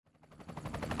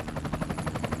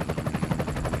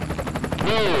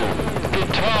No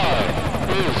guitar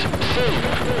is safe.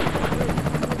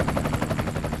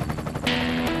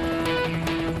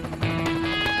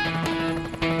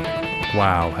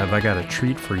 Wow, have I got a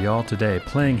treat for y'all today,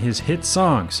 playing his hit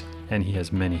songs, and he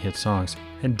has many hit songs,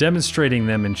 and demonstrating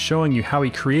them and showing you how he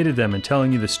created them and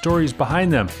telling you the stories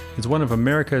behind them. Is one of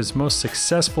America's most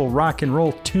successful rock and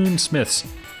roll tunesmiths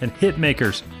and hit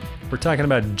makers. We're talking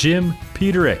about Jim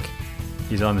Peterick.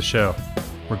 He's on the show.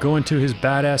 We're going to his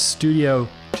badass studio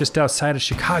just outside of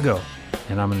Chicago,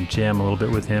 and I'm going to jam a little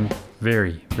bit with him.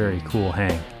 Very, very cool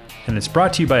hang. And it's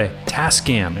brought to you by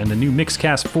Tascam and the new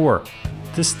Mixcast 4.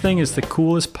 This thing is the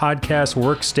coolest podcast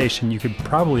workstation you could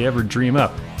probably ever dream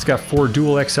up. It's got 4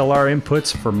 dual XLR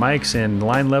inputs for mics and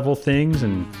line level things,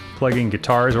 and plugging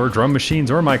guitars or drum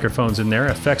machines or microphones in there,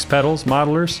 effects pedals,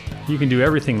 modelers. You can do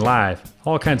everything live,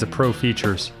 all kinds of pro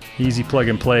features. Easy plug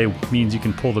and play means you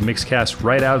can pull the Mixcast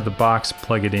right out of the box,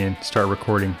 plug it in, start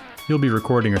recording. You'll be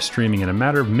recording or streaming in a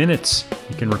matter of minutes.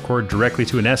 You can record directly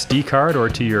to an SD card or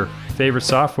to your favorite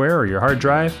software or your hard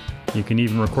drive. You can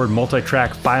even record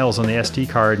multi-track files on the SD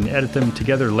card and edit them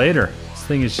together later. This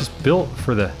thing is just built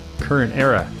for the current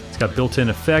era. It's got built-in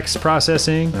effects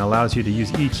processing and allows you to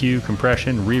use EQ,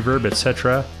 compression, reverb,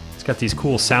 etc. It's got these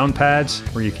cool sound pads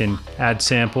where you can add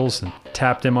samples and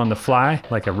tap them on the fly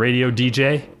like a radio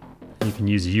DJ. You can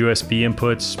use USB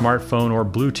inputs, smartphone, or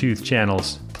Bluetooth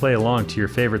channels. Play along to your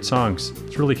favorite songs.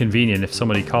 It's really convenient if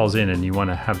somebody calls in and you want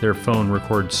to have their phone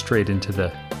record straight into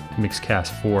the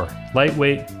Mixcast 4.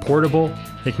 Lightweight, portable,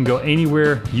 it can go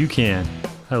anywhere you can.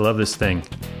 I love this thing.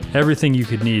 Everything you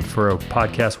could need for a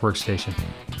podcast workstation.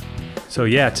 So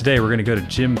yeah, today we're going to go to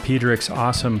Jim Peterick's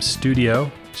awesome studio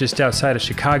just outside of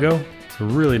Chicago. It's a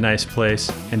really nice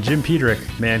place. And Jim Peterick,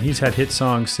 man, he's had hit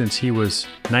songs since he was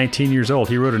 19 years old.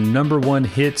 He wrote a #1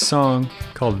 hit song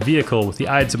called Vehicle with the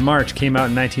Ides of March, came out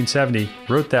in 1970.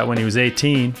 Wrote that when he was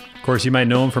 18. Of course, you might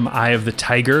know him from Eye of the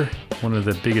Tiger, one of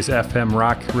the biggest FM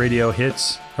rock radio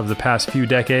hits of the past few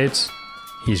decades.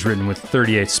 He's written with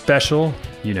 38 Special,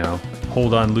 you know,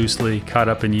 Hold On Loosely, Caught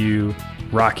Up in You,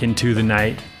 Rock Into the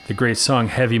Night, the great song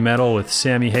Heavy Metal with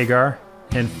Sammy Hagar.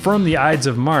 And from the Ides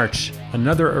of March,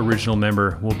 another original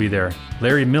member will be there,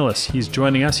 Larry Millis. He's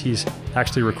joining us. He's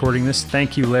actually recording this.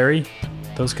 Thank you, Larry.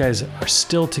 Those guys are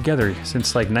still together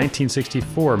since like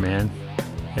 1964, man.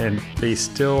 And they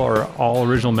still are all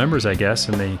original members, I guess,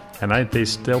 and they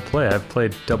still play. I've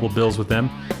played double bills with them.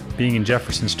 Being in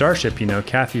Jefferson Starship, you know,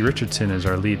 Kathy Richardson is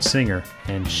our lead singer,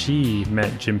 and she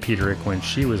met Jim Peterick when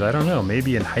she was, I don't know,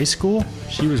 maybe in high school?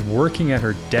 She was working at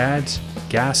her dad's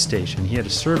gas station. He had a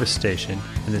service station,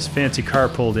 and this fancy car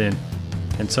pulled in,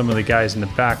 and some of the guys in the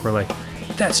back were like,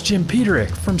 "That's Jim Peterick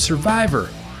from Survivor."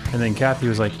 And then Kathy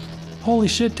was like, "Holy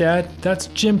shit, Dad, that's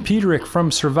Jim Peterick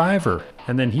from Survivor."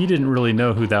 And then he didn't really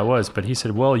know who that was, but he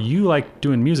said, "Well, you like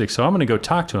doing music, so I'm going to go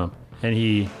talk to him." And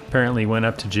he apparently went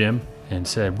up to Jim and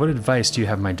said, "What advice do you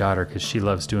have my daughter, because she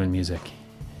loves doing music?"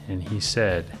 And he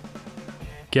said,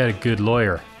 "Get a good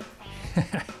lawyer."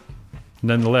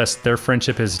 Nonetheless, their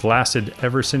friendship has lasted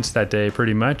ever since that day,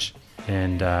 pretty much.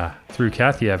 And through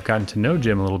Kathy, I've gotten to know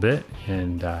Jim a little bit,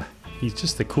 and he's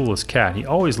just the coolest cat. He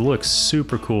always looks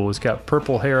super cool. He's got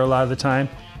purple hair a lot of the time.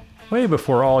 Way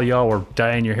before all y'all were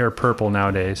dyeing your hair purple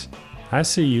nowadays. I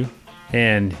see you.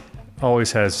 And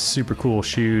always has super cool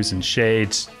shoes and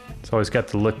shades. He's always got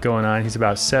the look going on. He's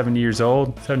about 70 years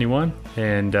old, 71.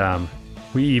 And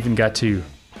we even got to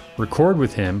record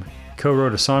with him,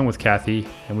 co-wrote a song with Kathy,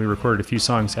 and we recorded a few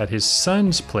songs at his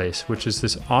son's place, which is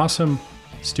this awesome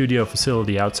studio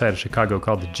facility outside of Chicago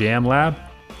called the Jam Lab.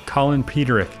 Colin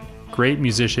Peterick, great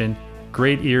musician,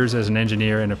 great ears as an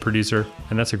engineer and a producer,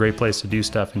 and that's a great place to do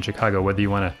stuff in Chicago, whether you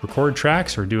want to record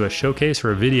tracks or do a showcase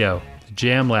or a video. The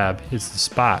Jam Lab is the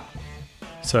spot.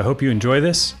 So I hope you enjoy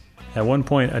this. At one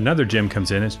point, another Jim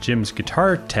comes in. It's Jim's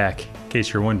guitar tech, in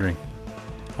case you're wondering.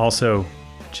 Also,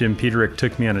 Jim Peterick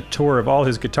took me on a tour of all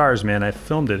his guitars, man. I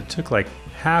filmed it. It took like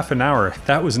half an hour.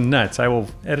 That was nuts. I will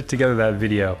edit together that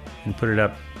video and put it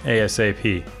up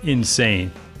ASAP.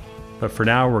 Insane. But for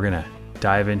now, we're going to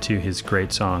dive into his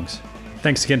great songs.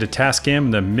 Thanks again to Tascam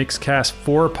and the Mixcast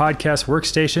 4 podcast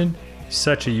workstation.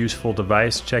 Such a useful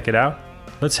device. Check it out.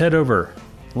 Let's head over.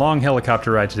 Long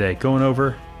helicopter ride today. Going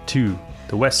over to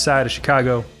the west side of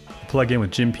Chicago. Plug in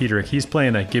with Jim Peterick. He's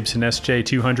playing a Gibson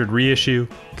SJ200 reissue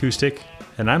acoustic.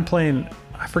 And I'm playing,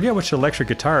 I forget which electric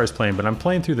guitar I was playing, but I'm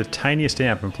playing through the tiniest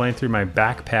amp. I'm playing through my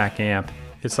backpack amp.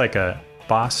 It's like a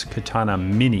Boss Katana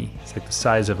Mini. It's like the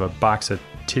size of a box of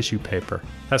tissue paper.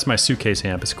 That's my suitcase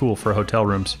amp. It's cool for hotel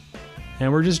rooms.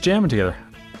 And we're just jamming together.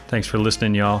 Thanks for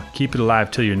listening, y'all. Keep it alive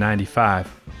till you're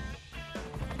 95.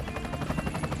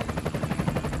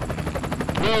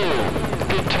 No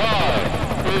Guitar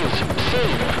is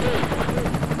safe.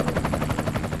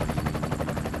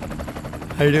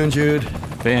 How you doing, Jude?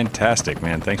 Fantastic,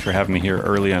 man. Thanks for having me here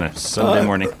early on a Sunday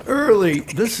morning. Early.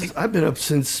 I've been up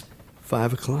since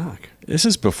 5 o'clock. This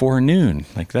is before noon.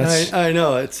 Like that's I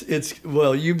know. It's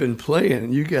well, you've been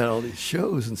playing. You got all these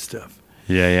shows and stuff.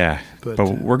 yeah. But,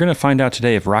 But we're gonna find out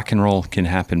today if rock and roll can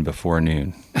happen before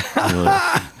noon.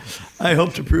 I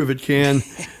hope to prove it can,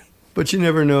 but you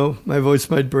never know. My voice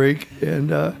might break,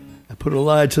 and I put a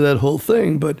lie to that whole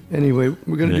thing. But anyway,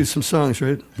 we're gonna do some songs,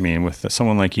 right? I mean, with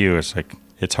someone like you,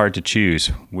 it's hard to choose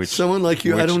which. Someone like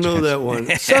you. I which don't know to- that one.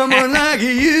 Someone like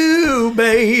you,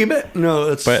 baby.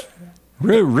 No, it's But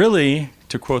really,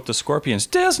 to quote the Scorpions,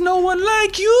 "There's no one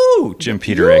like you, Jim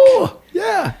Peterick." Oh,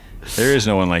 yeah. There is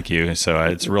no one like you, so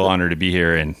it's a real honor to be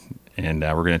here, and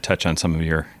we're going to touch on some of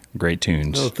your great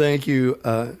tunes. Oh, thank you,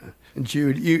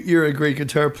 Jude. You're a great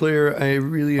guitar player. I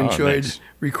really enjoyed thanks.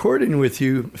 recording with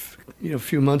you. A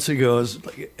few months ago, I was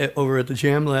over at the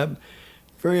Jam Lab.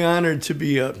 Very honored to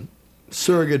be a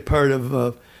surrogate part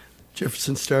of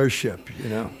Jefferson Starship.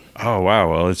 Oh wow!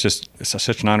 Well, it's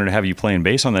such an honor to have you playing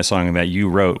bass on that song that you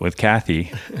wrote with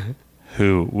Kathy,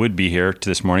 who would be here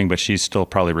this morning, but she's still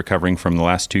probably recovering from the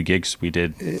last 2 gigs we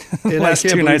did And last I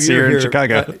 2 can't nights believe you're here in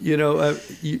Chicago.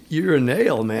 You're a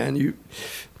nail, man.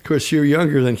 Of course, you're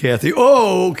younger than Kathy.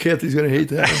 Oh, Kathy's gonna hate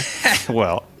that one.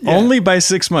 Well, only by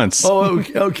 6 months. Oh,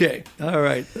 okay. All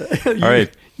right. All right.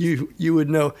 You would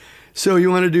know. So you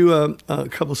want to do a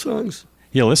couple songs?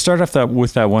 Yeah, let's start off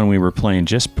with that one we were playing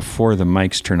just before the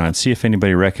mics turn on. See if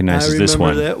anybody recognizes this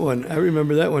one. I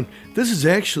remember that one. This is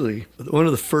actually one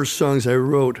of the first songs I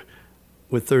wrote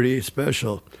with 38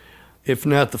 Special, if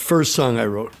not the first song I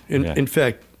wrote. In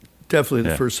fact, definitely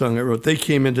the first song I wrote. They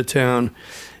came into town,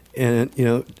 and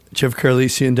Jeff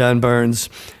Carlisi and Don Barnes,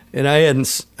 and I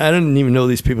didn't even know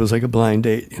these people. It was like a blind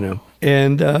date,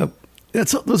 And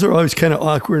those are always kind of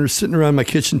awkward. We're sitting around my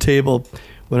kitchen table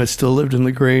when I still lived in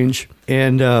LaGrange,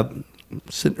 and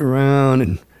sitting around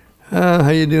and, how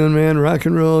you doing, man? Rock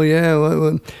and roll, yeah.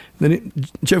 What? Then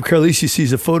Jeff Carlisi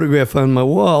sees a photograph on my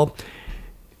wall,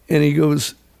 and he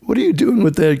goes, "What are you doing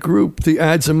with that group, the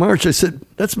Ides of March?" I said,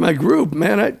 "That's my group,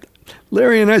 man.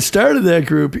 Larry and I started that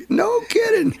group." "No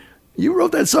kidding. You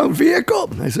wrote that song, Vehicle?"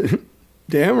 I said,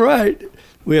 "Damn right.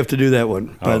 We have to do that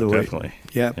one, by the way." Definitely.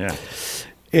 Yeah.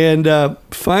 And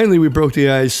finally, we broke the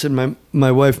ice, and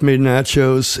my wife made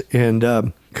nachos, and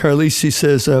Carlisi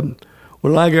says,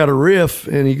 "Well, I got a riff,"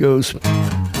 and he goes,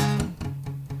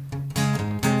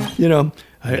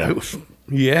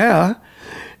 yeah.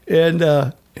 And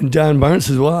Don Barnes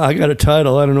says, "Well, I got a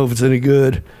title. I don't know if it's any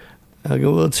good." I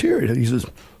go, "Well, let's hear it." He says,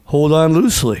 "Hold On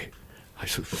Loosely." I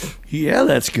said, "Yeah,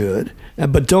 that's good.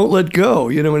 But don't let go."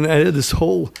 And I had this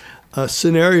whole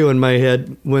scenario in my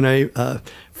head when I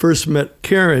first met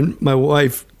Karen, my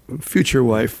wife, future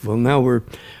wife. Well, now we're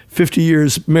 50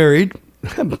 years married,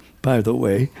 by the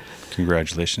way.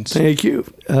 Congratulations. Thank you.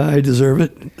 I deserve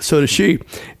it. So does she.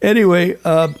 Anyway,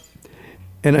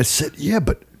 and I said, "Yeah,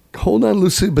 but hold on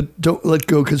loosely, but don't let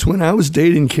go." Because when I was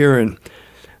dating Karen,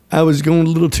 I was going a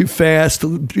little too fast,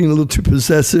 being a little too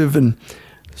possessive. And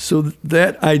so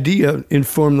that idea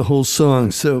informed the whole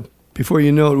song. So before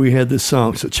you know it, we had this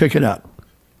song. So check it out.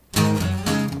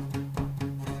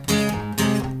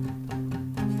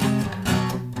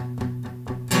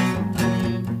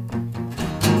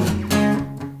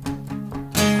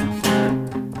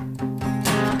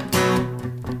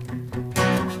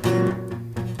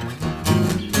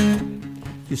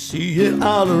 You see it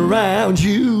all around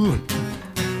you,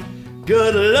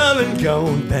 good loving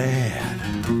gone bad.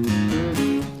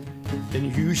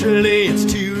 And usually it's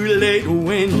too late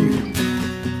when you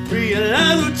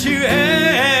realize what you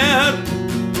had.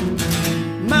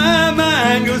 My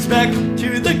mind goes back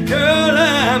to the girl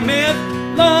I met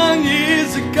long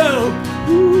years ago,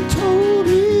 who told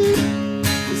me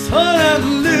just hold on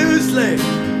loosely,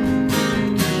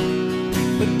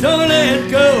 but don't let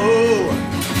go.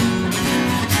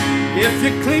 If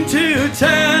you cling too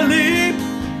tightly,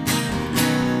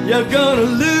 you're gonna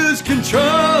lose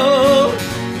control.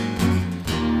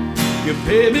 Your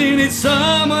baby needs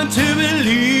someone to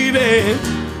believe in,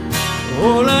 a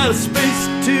whole lot of space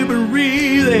to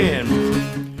breathe in.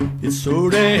 It's so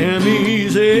damn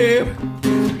easy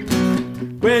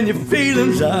when your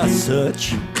feelings are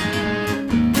such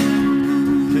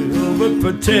to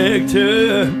overprotect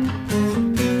her,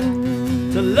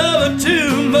 to love her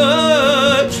too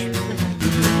much.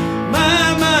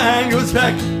 My mind goes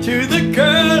back to the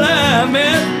girl I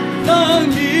met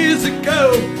long years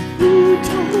ago, who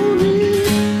told me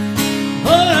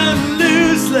hold on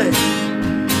loosely,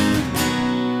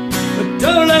 but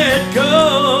don't let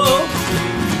go.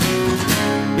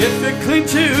 cling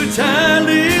too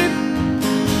tightly,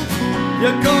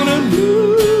 you're gonna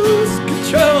lose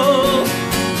control.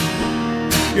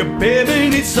 Your baby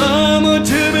needs someone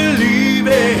to believe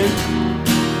in,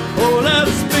 whole lot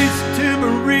of space to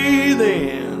breathe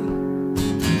in.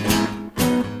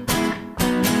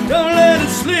 Don't let it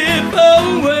slip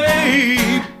away,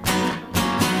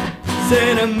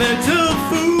 sentimental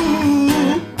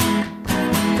fool.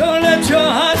 Don't let your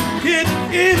heart get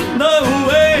in the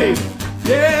way.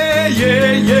 Yeah,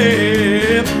 yeah,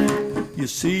 yeah. You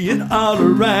see it all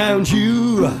around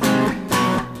you,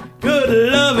 good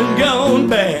loving gone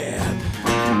bad.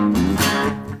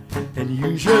 And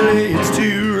usually it's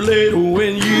too late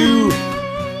when you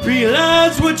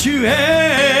realize what you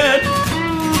had.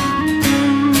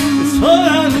 Just hold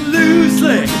on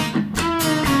loosely,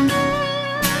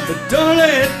 but don't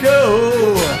let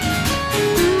go.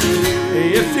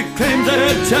 If you cling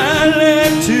that tightly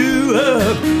to her,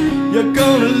 you're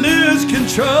gonna lose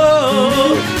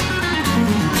control.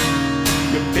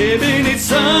 Your baby needs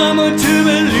someone to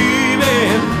believe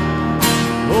in,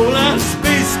 whole lot of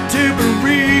space to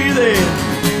breathe in.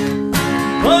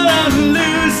 Hold on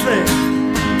loosely,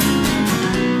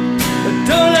 but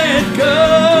don't let go.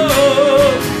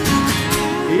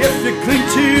 If you cling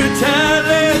too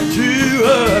tightly to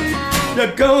her,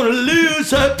 you're gonna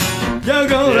lose her. You're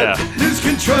gonna lose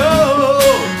control.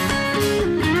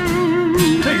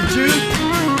 Take it, Jude.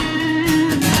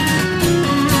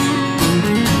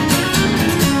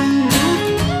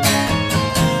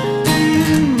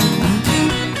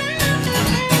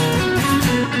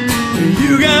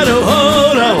 You gotta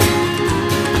hold on,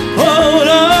 hold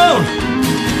on,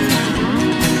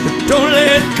 but don't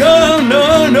let go,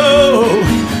 no, no.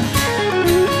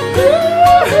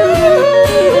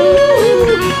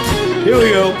 Here we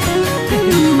go.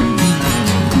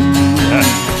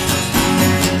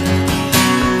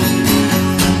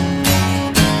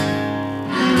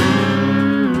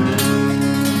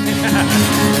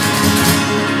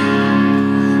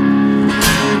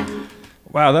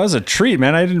 Wow, that was a treat,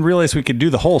 man. I didn't realize we could do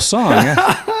the whole song.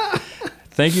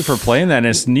 Thank you for playing that. And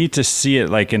it's neat to see it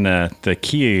like in the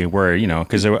key where, you know,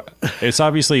 because it's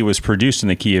obviously it was produced in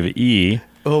the key of E.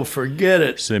 Oh, forget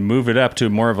it. So they move it up to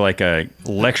more of like a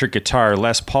electric guitar,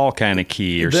 Les Paul kind of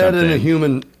key or that something. That in a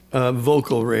human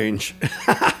vocal range.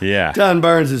 Yeah. Don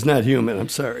Barnes is not human. I'm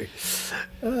sorry.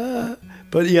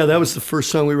 But yeah, that was the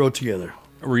first song we wrote together.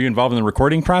 Were you involved in the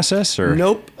recording process, or?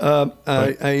 Nope.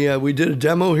 We did a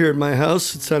demo here at my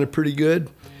house. It sounded pretty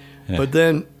good. Yeah. But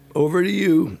then over to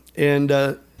you, and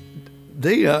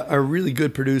they are really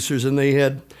good producers, and they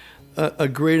had a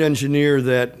great engineer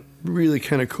that really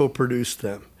kind of co-produced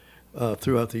them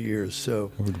throughout the years. So,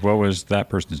 what was that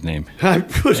person's name?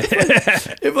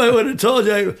 If I would have told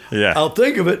you, I'll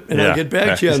think of it and I'll get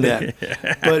back to you on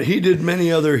that. But he did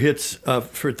many other hits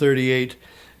for 38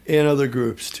 and other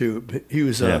groups too. He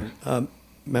was a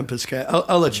Memphis guy.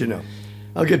 I'll let you know.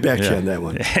 I'll get back to you on that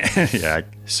one. Yeah.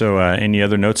 So, any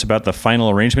other notes about the final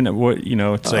arrangement? What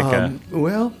it's like.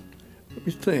 Well, let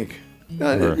me think.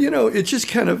 It just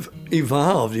kind of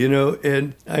evolved,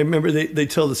 and I remember they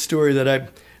tell the story that I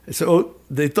said, oh,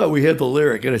 they thought we had the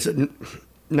lyric, and I said,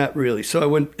 not really. So I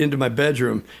went into my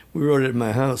bedroom. We wrote it in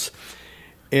my house,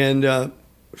 and and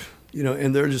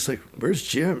they're just like, where's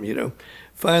Jim?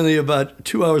 Finally, about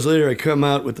 2 hours later, I come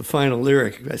out with the final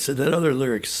lyric. I said, that other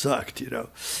lyric sucked,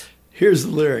 Here's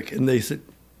the lyric. And they said,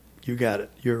 you got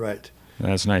it. You're right.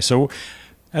 That's nice. So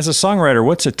as a songwriter,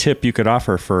 what's a tip you could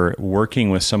offer for working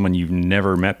with someone you've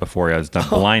never met before, as the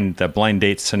blind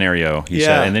date scenario, you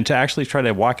said, and then to actually try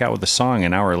to walk out with a song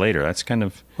an hour later? That's kind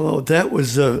of... Well, that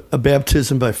was a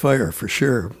baptism by fire for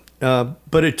sure.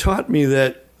 But it taught me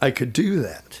that I could do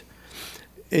that.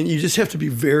 And you just have to be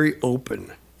very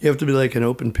open. You have to be like an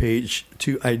open page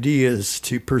to ideas,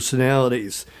 to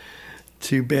personalities,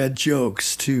 to bad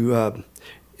jokes, to,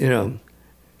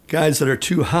 guys that are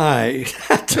too high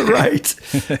to write.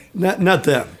 Not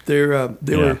them. They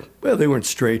weren't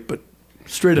straight, but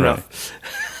straight enough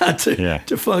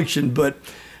to function. But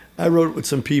I wrote with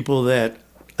some people that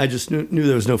I just knew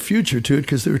there was no future to it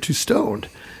because they were too stoned.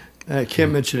 I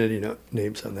can't mention any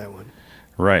names on that one.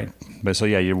 Right. But so,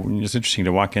 it's interesting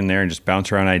to walk in there and just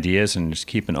bounce around ideas and just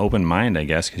keep an open mind, I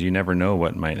guess, because you never know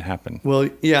what might happen. Well,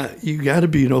 yeah, you got to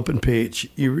be an open page.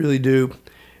 You really do.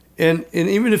 And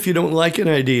even if you don't like an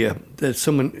idea that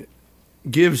someone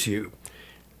gives you,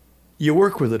 you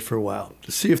work with it for a while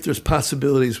to see if there's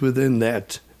possibilities within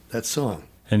that song.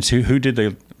 And so who did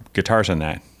the guitars on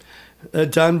that?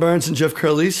 Don Barnes and Jeff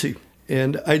Carlisi.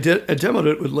 And I demoed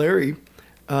it with Larry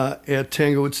at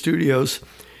Tanglewood Studios.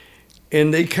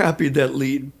 And they copied that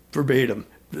lead verbatim.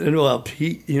 well,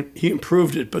 he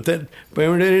improved it, but that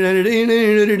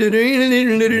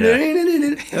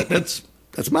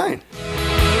that's mine.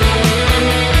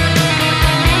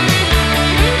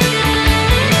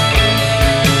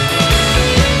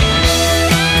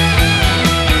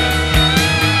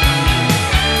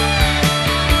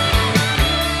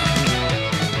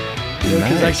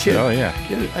 Nice. I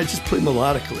I just play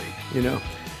melodically,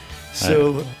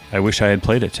 So I wish I had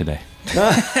played it today.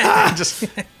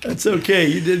 That's okay.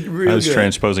 You did real good. I was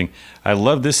transposing. I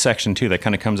love this section too. That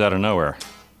kind of comes out of nowhere.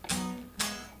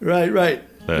 Right. Right.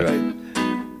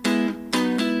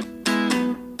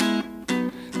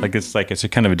 It's a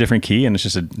kind of a different key, and it's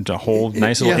just a whole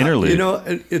nice little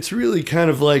interlude. It's really kind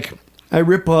of like I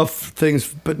rip off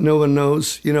things, but no one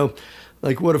knows.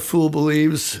 Like What a Fool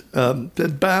Believes,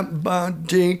 that ba ba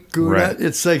dink. Right.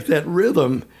 It's like that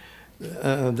rhythm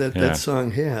that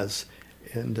song has,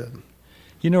 and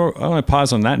I want to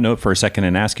pause on that note for a second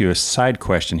and ask you a side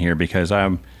question here, because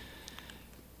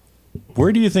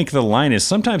where do you think the line is?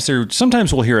 Sometimes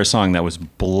we'll hear a song that was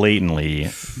blatantly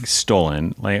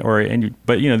stolen,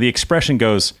 but the expression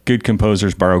goes, "Good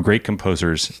composers borrow, great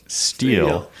composers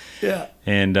steal." Yeah.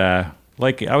 And I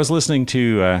was listening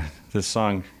to this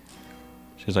song.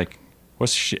 She's like,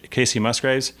 Casey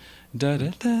Musgraves? Da, da,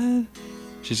 da.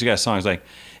 She's got songs like,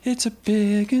 "It's a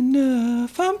big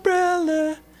enough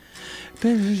umbrella,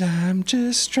 but I'm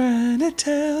just trying to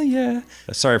tell you."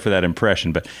 Sorry for that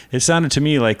impression, but it sounded to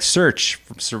me like Search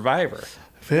from Survivor.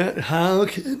 How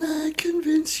can I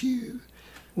convince you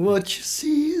what you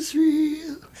see is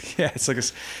real? Yeah, it's like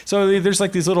so there's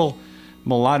like these little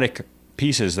melodic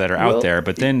pieces that are out there,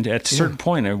 but then at a certain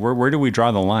point, where do we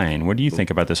draw the line? What do you think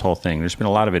about this whole thing? There's been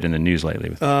a lot of it in the news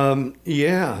lately.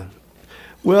 Yeah.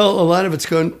 Well, a lot of it's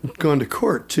gone to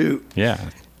court too.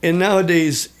 Yeah. And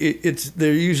nowadays,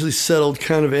 they're usually settled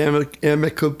kind of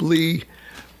amicably.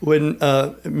 When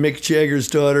Mick Jagger's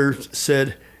daughter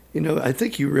said, "I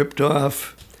think you ripped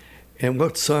off," and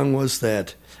what song was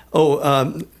that?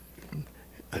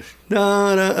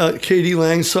 K.D.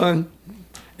 Lang's song.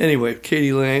 Anyway,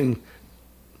 K.D. Lang.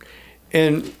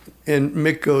 And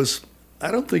Mick goes,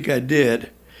 "I don't think I did,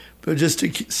 but just to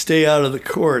stay out of the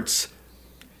courts,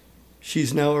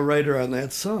 she's now a writer on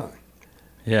that song."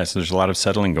 Yeah, so there's a lot of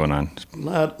settling going on.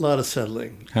 Lot of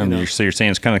settling. So you're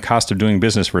saying it's kind of the cost of doing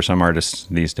business for some artists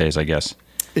these days, I guess.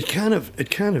 It kind of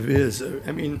is.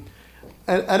 I mean,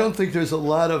 I don't think there's a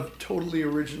lot of totally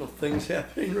original things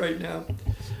happening right now.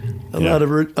 A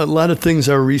lot of things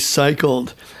are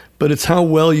recycled, but it's how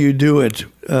well you do it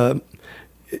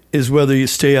is whether you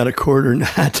stay out of court or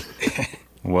not.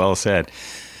 Well said.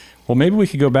 Well, maybe we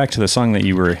could go back to the song that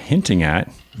you were hinting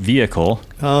at, "Vehicle."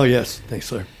 Oh, yes. Thanks,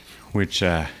 sir. Which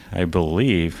I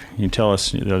believe, you tell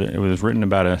us, it was written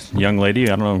about a young lady.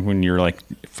 I don't know, when you were like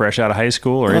fresh out of high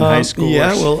school or in high school.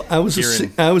 Yeah, well, I was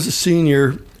a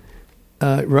senior,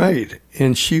 right,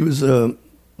 and she was a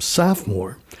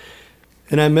sophomore.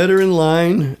 And I met her in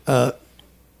line at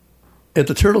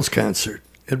the Turtles concert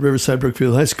at Riverside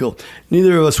Brookfield High School.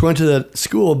 Neither of us went to that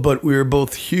school, but we were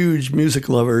both huge music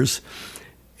lovers.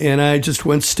 And I just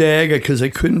went stag because I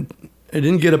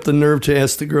didn't get up the nerve to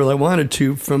ask the girl I wanted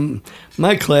to from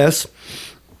my class.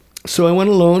 So I went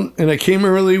alone, and I came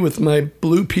early with my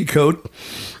blue pea coat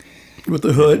with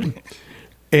the hood.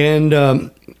 And,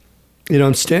 I'm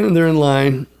standing there in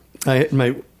line. I had my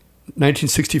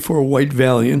 1964 white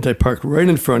Valiant. I parked right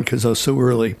in front because I was so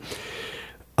early.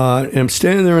 And I'm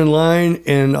standing there in line,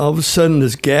 and all of a sudden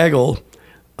this gaggle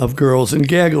of girls, and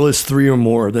gaggle is 3 or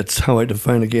more. That's how I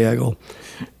define a gaggle.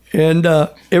 And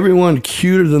everyone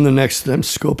cuter than the next. I'm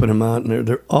scoping them out, and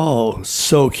they're all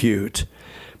so cute.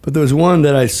 But there was one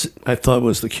that I thought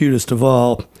was the cutest of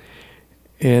all.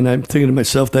 And I'm thinking to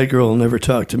myself, that girl will never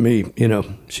talk to me.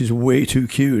 She's way too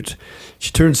cute.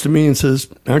 She turns to me and says,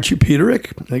 "Aren't you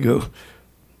Peterick?" I go,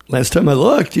 "Last time I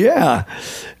looked, yeah."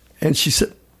 And she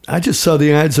said, "I just saw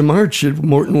the Ides of March at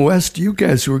Morton West. You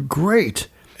guys were great."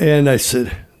 And I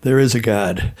said, "There is a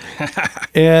God."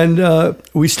 And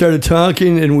we started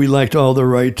talking, and we liked all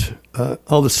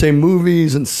the same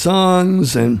movies and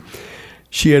songs. And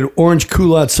she had orange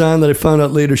culottes on that I found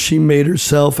out later she made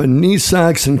herself, and knee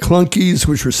socks and clunkies,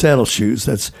 which were saddle shoes.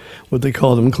 That's what they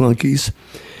called them, clunkies.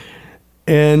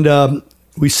 And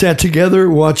we sat together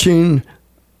watching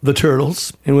the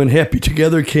Turtles. And when Happy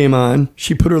Together came on,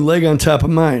 she put her leg on top of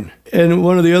mine. And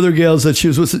one of the other gals that she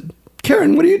was with said,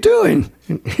 "Karen, what are you doing?"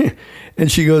 And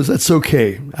she goes, "That's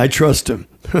okay. I trust him."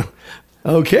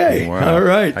 Okay. Wow. All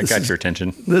right. I got your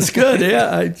attention. That's good.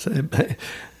 Yeah.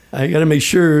 I got to make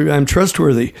sure I'm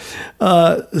trustworthy.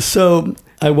 So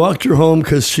I walked her home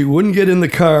because she wouldn't get in the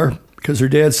car because her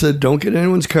dad said, "Don't get in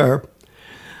anyone's car."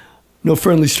 No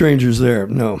friendly strangers there,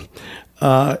 no.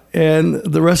 And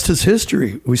the rest is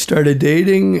history. We started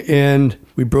dating, and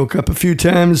we broke up a few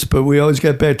times, but we always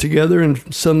got back together,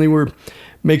 and suddenly we're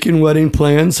making wedding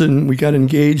plans, and we got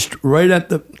engaged right at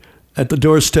the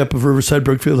doorstep of Riverside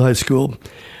Brookfield High School,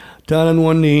 down on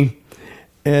one knee.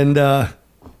 And I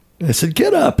said,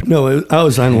 "Get up." No, I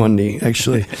was on one knee,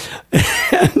 actually.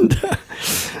 And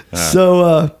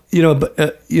so,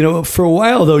 for a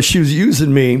while, though, she was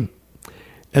using me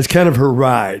as kind of her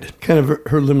ride, kind of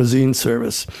her limousine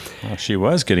service. Well, she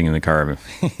was getting in the car.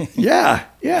 Yeah.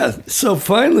 So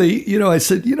finally, I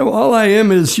said, all I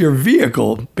am is your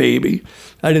vehicle, baby.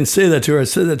 I didn't say that to her. I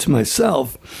said that to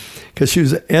myself because she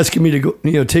was asking me to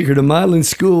go, take her to modeling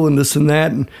school and this and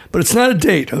that. But it's not a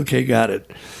date. Okay, got it.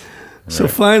 Right. So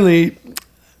finally,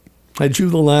 I drew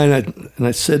the line and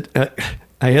I said,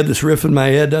 I had this riff in my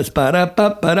head. That's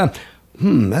ba-da-ba-ba-da.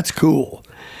 That's cool.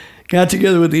 Got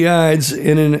together with the Ides,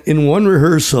 and in one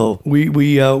rehearsal, we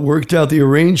worked out the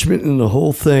arrangement and the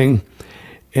whole thing,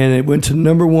 and it went to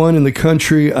number 1 in the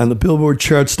country on the Billboard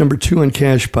charts, number 2 on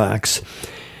Cashbox.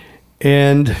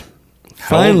 And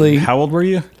finally... How old were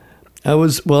you? I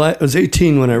was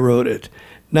 18 when I wrote it,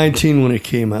 19 when it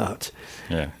came out.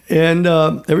 Yeah. And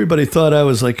everybody thought I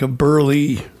was like a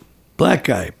burly black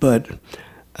guy, but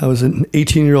I was an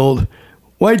 18-year-old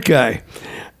white guy.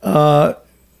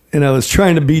 And I was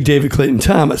trying to be David Clayton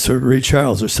Thomas or Ray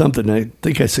Charles or something. I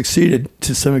think I succeeded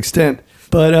to some extent.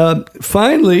 But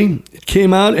finally, it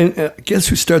came out, and guess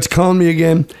who starts calling me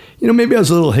again? Maybe I was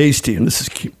a little hasty, and this is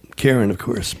Karen, of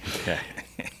course. Okay.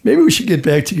 Maybe we should get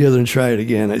back together and try it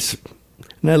again.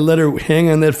 And I let her hang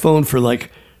on that phone for like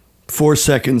 4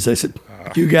 seconds. I said,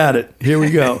 "You got it. Here we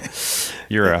go."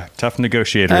 You're a tough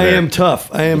negotiator. I am tough.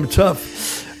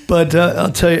 But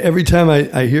I'll tell you, every time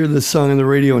I hear this song on the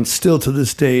radio, and still to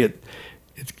this day,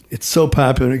 it's so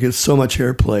popular. It gets so much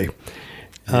airplay.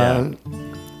 Yeah.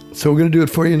 So we're going to do it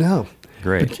for you now.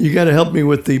 Great. But you got to help me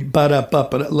with the ba-da-ba.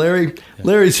 But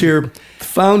Larry's here,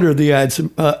 founder of the Ides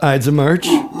of March.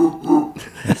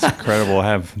 That's incredible to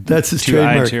have That's his two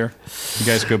trademark. Ides here. You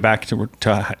guys go back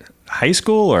to high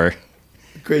school or?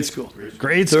 Grade school.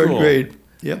 Grade school. 3rd grade.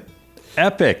 Yep.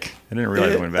 Epic. I didn't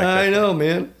realize it went back there. I know,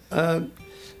 man.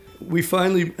 We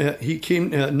finally, he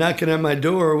came knocking on my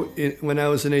door when I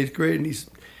was in 8th grade, and he's,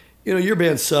 your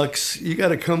band sucks. You got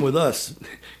to come with us.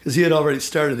 Because he had already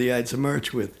started the Ides of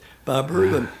March with Bob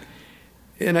Berglund.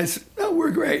 And I said, "Oh,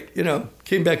 we're great."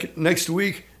 Came back next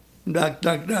week, knock,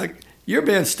 knock, knock. "Your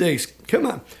band stinks. Come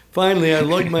on." Finally, I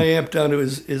lugged my amp down to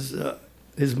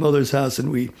his mother's house,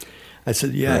 and I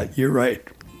said, "Yeah, you're right.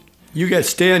 You guys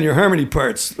stay on your harmony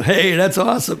parts." Hey, that's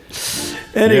awesome.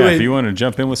 Anyway. Yeah, if you want to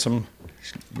jump in with some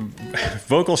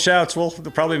vocal shouts, we'll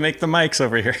probably make the mics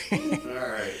over here. All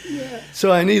right. Yeah.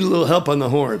 So I need a little help on the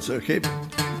horns, okay?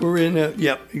 We're in,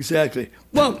 yep, exactly.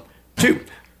 1, 2.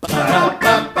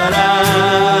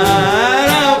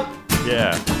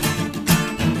 Yeah.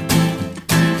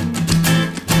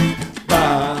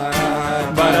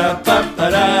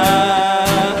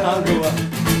 I'll go up.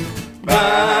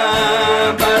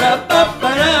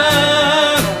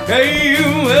 Hey,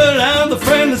 well, I'm the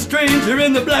friendly stranger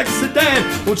in the black sedan.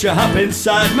 Won't you hop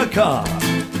inside my car?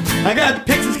 I got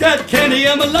pics, got candy,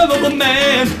 I'm a lovable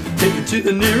man. Take you to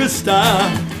the nearest star.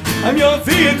 I'm your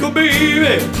vehicle,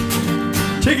 baby.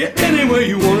 Take you anywhere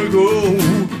you wanna go.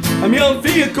 I'm your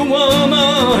vehicle,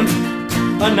 woman.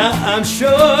 And now I'm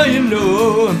sure you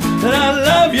know that I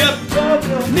love you,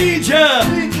 need you,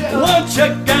 want you,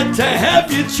 got to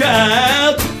have your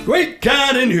child. Great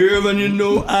God in heaven, you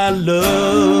know I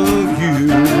love you.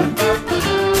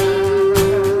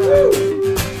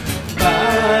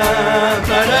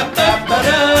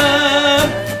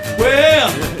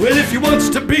 Well, if you wants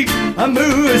to be a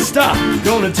movie star,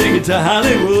 gonna take it to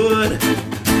Hollywood.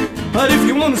 But if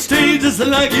you want to stay just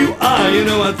like you are,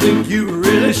 I think you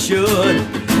really should.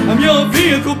 I'm your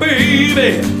vehicle,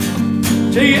 baby.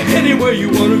 Take you anywhere you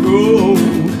want to go.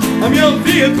 I'm your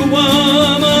vehicle,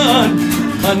 woman.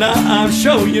 And now I'm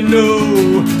sure you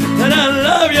know that I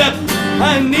love you,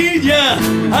 I need you,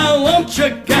 I want you,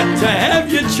 got to have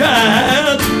your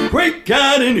child. Great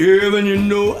God in heaven, you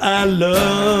know I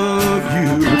love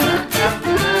you.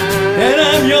 And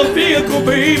I'm your vehicle,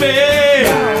 baby.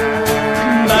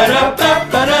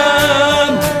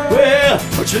 Well,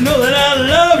 but you know that I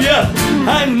love you,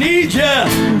 I need you,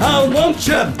 I want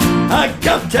you, I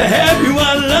got to have you,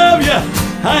 I love you,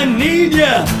 I need you,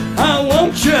 I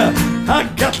want you, I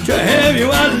got to have you,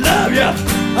 I love you,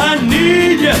 I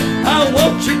need you, I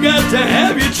want you, got to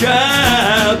have your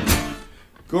child.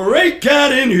 Great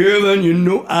God in heaven, you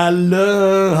know I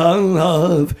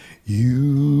love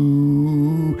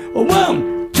you.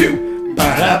 1, 2.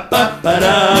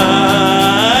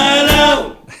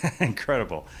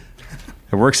 Incredible.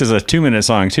 It works as a 2-minute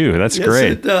song too. That's Yes,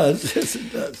 great. it does. Yes,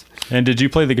 it does. And did you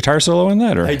play the guitar solo in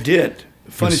that? Or? I did.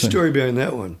 Funny Yes, sir. story behind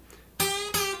that one.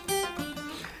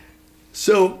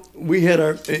 So we had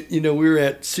we were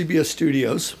at CBS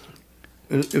Studios.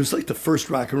 And it was like the first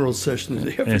rock and roll session that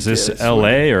they ever Is this did, I swear.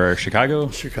 L.A. or Chicago?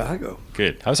 Chicago.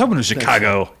 Good. I was hoping it was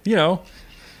Chicago. You know.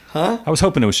 Huh? I was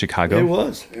hoping it was Chicago. It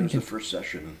was. It was the first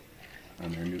session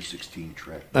on their new 16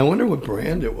 track. I wonder what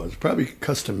brand it was. Probably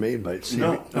custom made by CBS.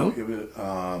 No, it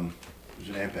was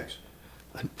an Ampex.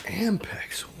 An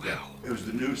Ampex. Wow. It was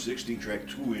the new 16 track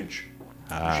 2-inch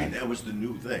machine. That was the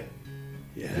new thing.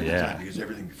 Yeah. At the Yeah. time, because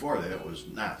everything before that was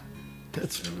not.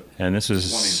 That's And this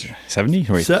was 1 inch. 70?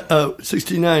 Wait.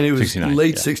 69. It was 69,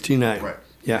 late yeah. 69. Right.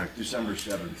 Yeah. December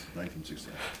 7th,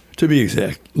 1969. To be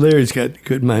exact. Larry's got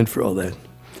good mind for all that.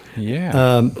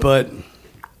 Yeah. But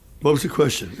what was the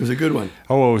question? It was a good one.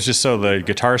 Oh, it was just so the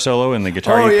guitar solo and the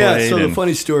guitar Oh, you yeah. played. So the and-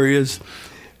 funny story is,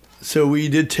 so we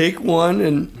did take one,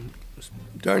 and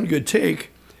darn good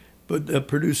take, but the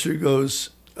producer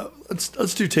goes,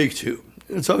 let's do take two.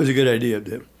 It's always a good idea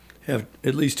to have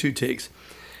at least 2 takes.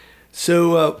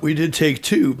 So we did take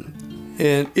 2,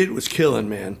 and it was killing,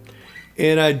 man.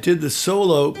 And I did the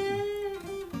solo,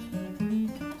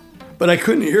 but I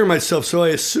couldn't hear myself, so I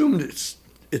assumed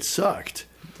it sucked.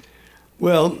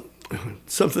 Well,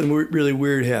 something really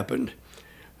weird happened.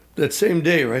 That same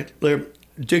day, right,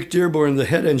 Dick Dearborn, the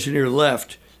head engineer,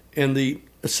 left, and the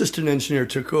assistant engineer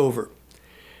took over.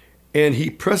 And he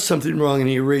pressed something wrong, and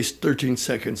he erased 13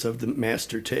 seconds of the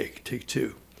master take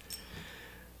 2.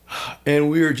 And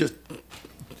we were just,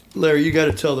 Larry, you got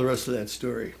to tell the rest of that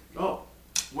story. Oh,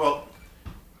 well,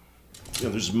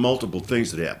 there's multiple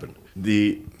things that happened.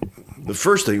 The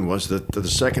first thing was that the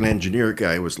second engineer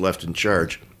guy was left in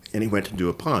charge, and he went to do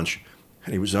a punch,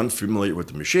 and he was unfamiliar with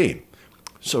the machine.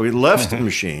 So he left the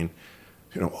machine,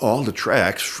 all the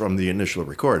tracks from the initial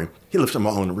recording, he left them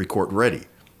all in record ready.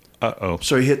 Uh-oh.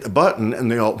 So he hit the button, and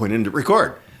they all went into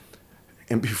record.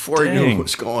 And before he knew Dang. what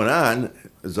was going on, it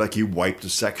was like he wiped a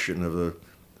section of the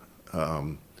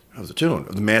tune,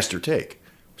 of the master take.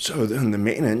 So then the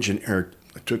main engineer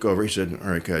took over. He said,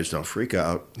 "All right, guys, don't freak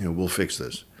out. We'll fix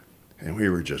this." And we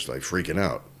were just like freaking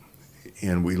out.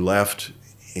 And we left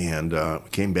and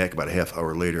came back about a half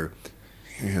hour later.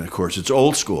 And of course, it's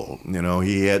old school.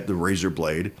 He had the razor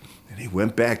blade, and he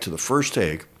went back to the first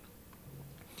take,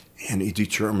 and he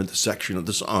determined the section of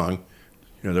the song,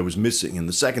 that was missing in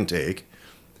the second take,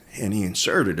 and he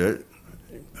inserted it.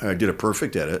 I did a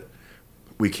perfect edit.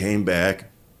 We came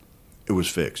back. It was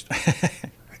fixed.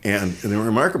 And the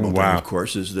remarkable thing, Wow. of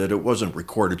course, is that it wasn't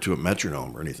recorded to a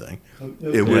metronome or anything.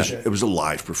 It It was a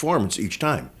live performance each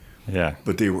time. Yeah.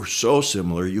 But they were so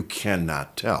similar, you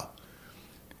cannot tell.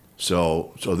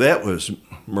 So that was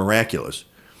miraculous.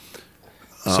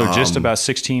 So just about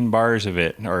 16 bars of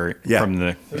it, or Yeah. from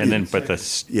the, and then, but the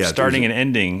Yeah, starting there's and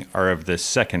ending are of the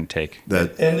second take.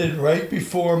 That Ended right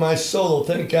before my solo,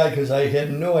 thank God, because I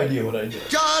had no idea what I did.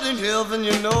 God in heaven,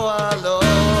 you know I love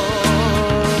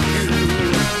you.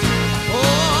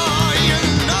 Oh,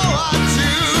 you know I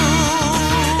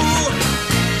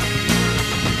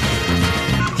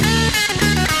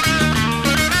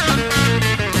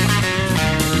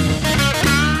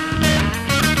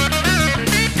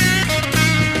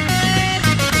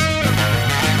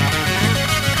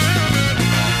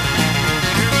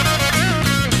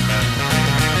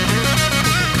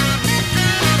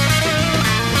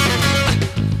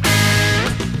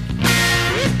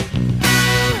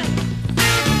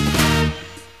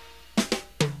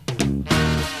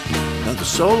now the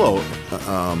solo,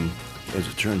 as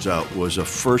it turns out, was a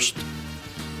first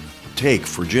take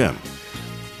for Jim.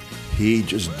 He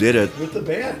just did it. With the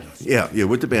band. Yeah,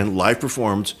 with the band, live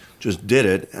performance, just did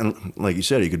it. And like you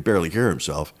said, he could barely hear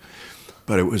himself.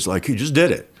 But it was like he just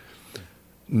did it.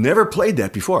 Never played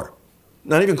that before.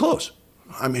 Not even close.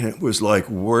 I mean, it was like,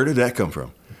 where did that come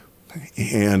from?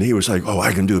 And he was like, oh,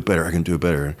 I can do it better. I can do it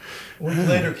better. A week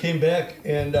later came back,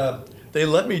 and they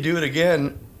let me do it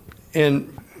again.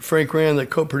 And Frank Rand, the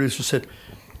co-producer, said,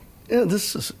 yeah,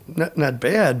 this is not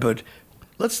bad, but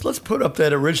let's put up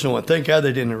that original one. Thank God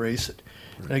they didn't erase it.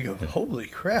 And I go, holy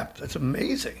crap, that's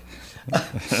amazing.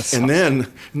 And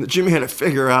then Jimmy had to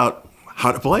figure out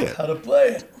how to play it How to play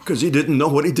it. because he didn't know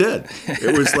what he did.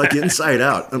 It was like inside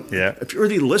out. Yeah. If you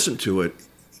really listen to it,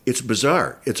 it's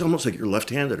bizarre. It's almost like you're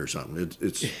left-handed or something.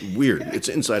 It's weird. It's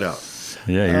inside out.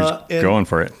 Yeah, you're just and- going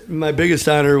for it. My biggest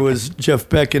honor was Jeff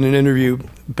Beck in an interview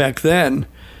back then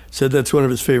said that's one of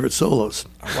his favorite solos.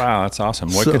 Wow, that's awesome.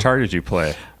 What So- guitar did you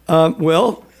play?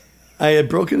 Well, I had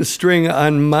broken a string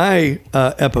on my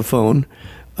Epiphone,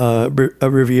 a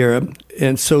Riviera,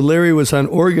 and so Larry was on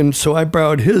organ, so I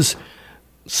borrowed his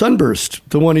Sunburst,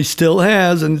 the one he still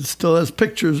has, and still has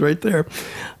pictures right there.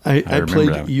 I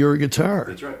played your guitar.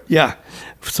 That's right. Yeah,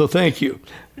 so thank you.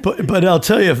 But I'll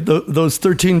tell you, those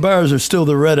 13 bars are still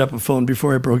the red Epiphone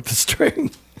before I broke the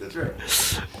string. That's right.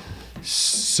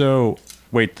 So,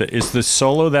 wait, is the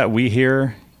solo that we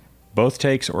hear both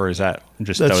takes, or is that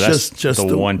just that's just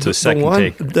the one to the second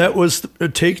take? That was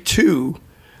take 2,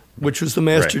 which was the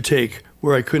master take,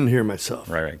 where I couldn't hear myself.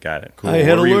 Right, got it. Cool. I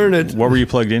had to learn it. What were you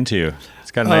plugged into?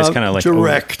 It's got a nice kind of like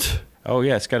direct.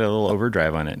 Yeah, it's got a little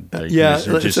overdrive on it.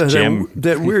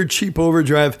 That weird cheap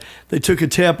overdrive. They took a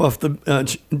tap off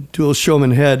the dual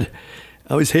Showman head.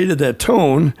 I always hated that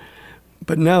tone,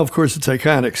 but now, of course, it's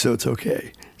iconic, so it's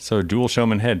okay. So dual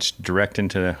Showman heads direct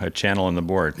into a channel on the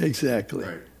board. Exactly.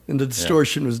 Right. And the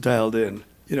distortion was dialed in,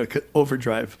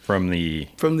 overdrive. From the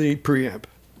preamp.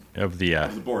 Of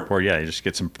the board. Yeah, you just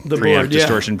get some preamp board,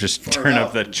 distortion, just turn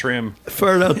up the trim.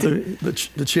 Fired out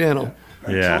the channel.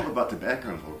 Yeah. Talk about the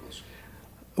background vocals.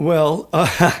 Well,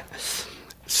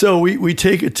 so we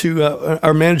take it to,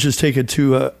 our managers take it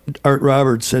to Art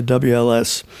Roberts at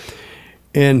WLS,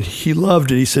 and he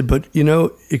loved it. He said, but,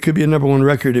 it could be a number 1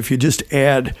 record if you just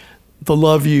add the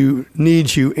Love You,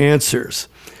 Need You answers.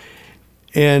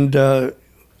 And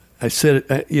I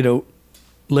said,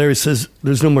 Larry says,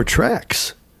 there's no more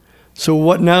tracks. So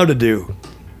what now to do?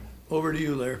 Over to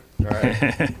you, Larry. All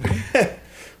right.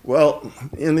 Well,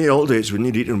 in the old days, when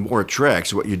you needed more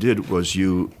tracks, what you did was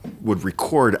you would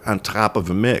record on top of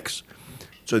a mix.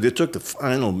 So they took the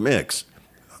final mix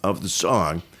of the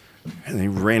song and they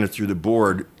ran it through the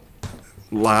board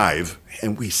live,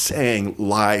 and we sang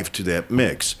live to that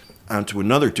mix onto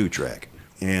another 2-track.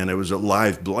 And it was a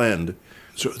live blend.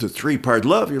 So the 3-part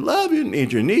Love You,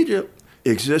 Need You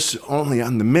exists only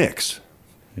on the mix.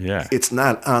 Yeah. It's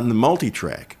not on the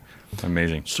multi-track.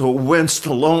 Amazing. So when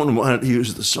Stallone wanted to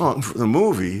use the song for the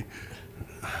movie,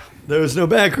 there was no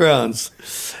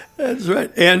backgrounds. That's right.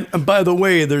 And by the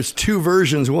way, there's 2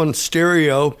 versions, one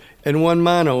stereo and one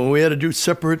mono, and we had to do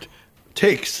separate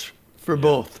takes for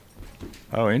both.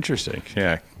 Oh, interesting.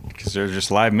 Yeah, because they're just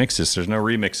live mixes. There's no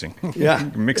remixing. Yeah.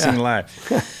 Mixing live.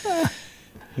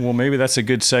 Well, maybe that's a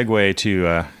good segue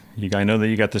to, I know that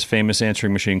you got this famous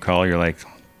answering machine call. You're like,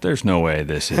 there's no way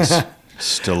this is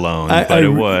Stallone, but it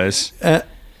was.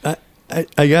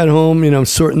 I got home, I'm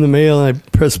sorting the mail, and I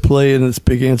press play in this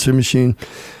big answering machine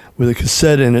with a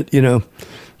cassette in it,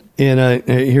 and I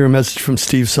hear a message from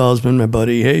Steve Salzman, my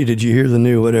buddy. Hey, did you hear the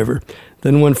new whatever?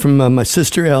 Then one from my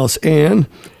sister, Alice Ann,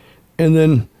 and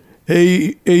then,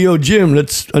 hey, yo, Jim,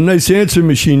 that's a nice answering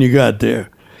machine you got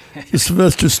there.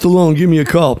 Sylvester Stallone, give me a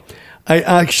call. I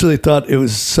actually thought it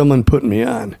was someone putting me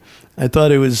on. I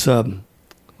thought it was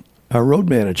our road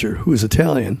manager, who was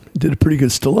Italian, did a pretty good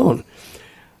Stallone.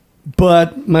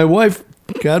 But my wife,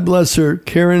 God bless her,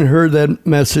 Karen, heard that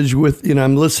message with,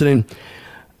 I'm listening,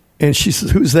 and she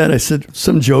says, who's that? I said,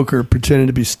 some joker pretending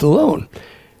to be Stallone.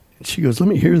 And she goes, let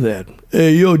me hear that.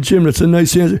 Hey, yo, Jim, that's a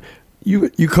nice answer.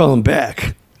 You call him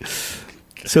back.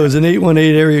 So it's an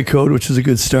 818 area code, which is a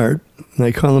good start. And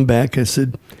I call him back. I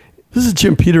said, this is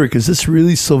Jim Peterick. Is this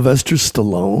really Sylvester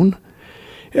Stallone?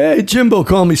 Hey, Jimbo,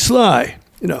 call me Sly.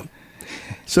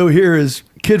 So here is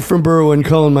kid from Berwyn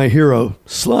calling my hero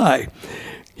Sly.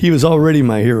 He was already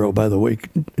my hero, by the way,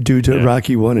 due to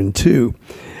Rocky 1 and 2.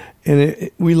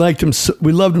 And we liked him.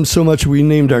 We loved him so much, we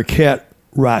named our cat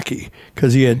Rocky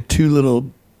because he had 2 little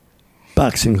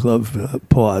boxing glove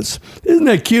paws. Isn't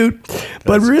that cute?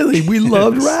 But really, we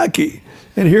loved Rocky.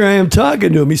 And here I am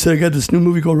talking to him. He said, I got this new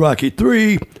movie called Rocky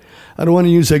 3. I don't want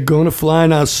to use that Gonna Fly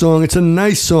Now song. It's a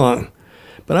nice song,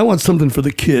 but I want something for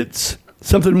the kids.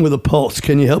 Something with a pulse.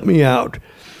 Can you help me out?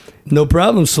 No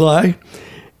problem, Sly.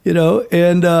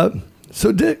 And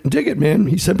so dig it, man.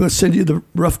 He said, I'm going to send you the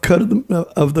rough cut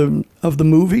of the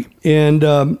movie, and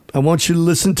I want you to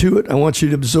listen to it. I want you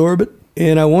to absorb it,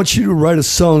 and I want you to write a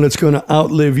song that's going to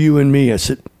outlive you and me. I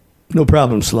said, no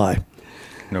problem, Sly.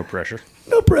 No pressure.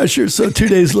 No pressure. So 2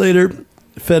 days later,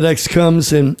 FedEx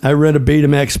comes, and I rent a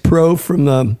Betamax Pro from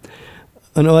an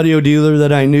audio dealer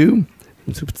that I knew.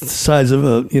 It's the size of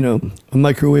a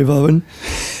microwave oven.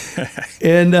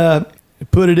 And I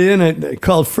put it in. I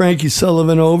called Frankie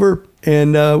Sullivan over,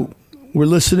 and we're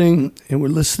listening,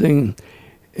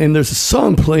 and there's a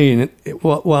song playing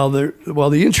while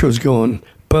the intro's going.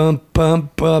 Bump,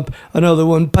 bump, bump. Another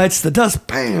one bites the dust.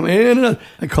 Bam. And another.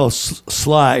 I call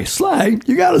Sly. Sly,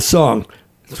 you got a song.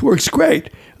 This works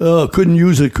great. Oh, couldn't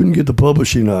use it. Couldn't get the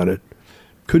publishing on it.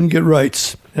 Couldn't get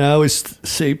rights. And I always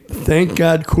say, thank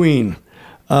God, Queen.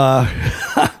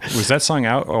 Was that song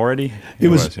out already? It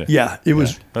was out. It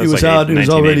was like it was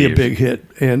already a 1980s. big hit,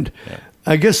 and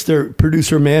I guess their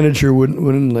producer manager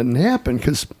wouldn't let it happen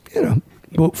because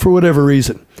well, for whatever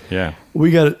reason. Yeah.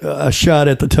 We got a shot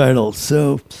at the title.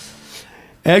 So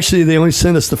actually, they only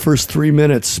sent us the first 3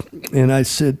 minutes, and I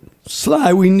said,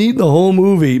 Sly, we need the whole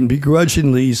movie. And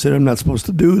begrudgingly, he said, I'm not supposed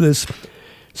to do this.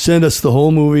 Send us the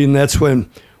whole movie, and that's when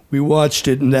we watched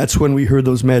it, and that's when we heard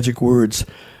those magic words.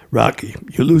 Rocky,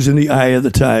 you're losing the eye of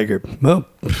the tiger. Well,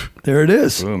 there it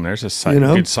is. Boom, there's a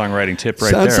good songwriting tip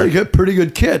right Sounds there. like a pretty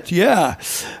good kit, yeah.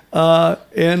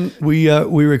 And we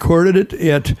recorded it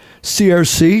at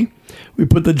CRC. We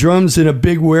put the drums in a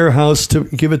big warehouse to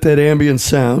give it that ambient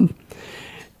sound.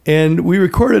 And we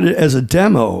recorded it as a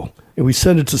demo. And we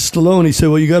sent it to Stallone. He said,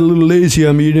 well, you got a little lazy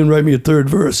on me. You didn't write me a third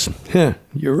verse.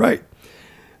 You're right.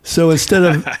 So instead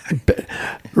of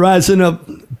rising up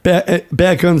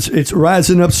back on, it's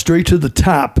rising up straight to the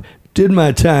top. Did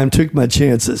my time, took my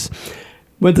chances.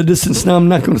 Went the distance, now I'm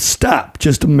not going to stop.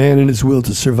 Just a man in his will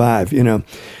to survive,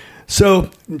 So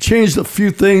changed a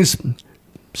few things,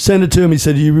 sent it to him. He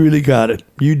said, you really got it.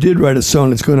 You did write a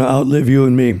song that's going to outlive you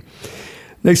and me.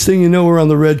 Next thing you know, we're on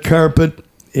the red carpet,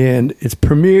 and it's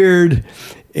premiered,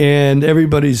 and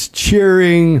everybody's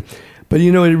cheering. But,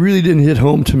 it really didn't hit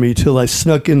home to me till I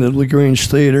snuck into LaGrange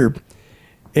Theater,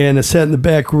 and I sat in the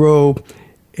back row,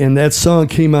 and that song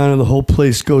came on, and the whole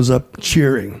place goes up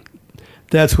cheering.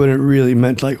 That's when it really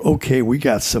meant, like, okay, we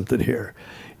got something here,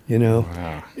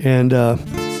 Wow. And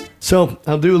so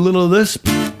I'll do a little of this,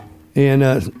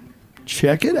 and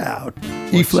check it out.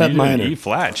 E-flat minor.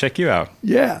 E-flat, check you out.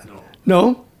 Yeah.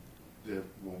 No?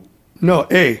 No,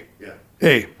 A. Yeah.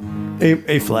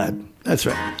 A flat. That's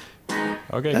right.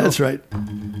 Okay, That's right.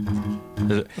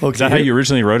 Is that how you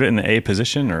originally wrote it, in the A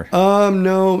position, or?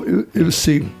 No, it was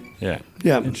C. Yeah.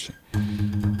 Yeah. Interesting.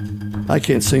 I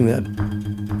can't sing that.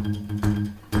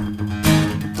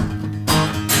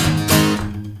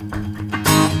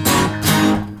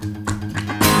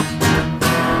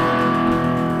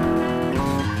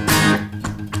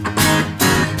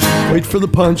 Wait for the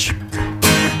punch.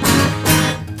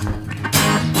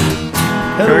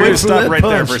 We're going to stop right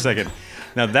there for a second.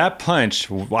 Now, that punch,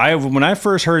 when I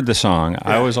first heard the song,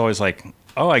 I was always like,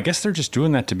 oh, I guess they're just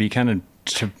doing that to be kind of,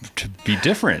 to be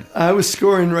different. I was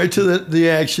scoring right to the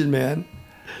action, man.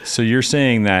 So you're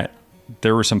saying that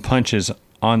there were some punches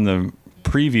on the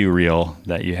preview reel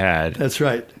that you had. That's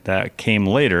right. That came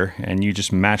later, and you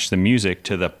just matched the music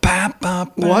to the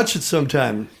pa. Watch it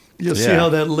sometime. You'll see how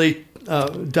that late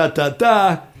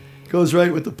goes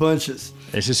right with the punches.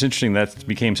 It's just interesting that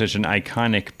became such an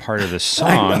iconic part of the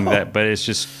song, but it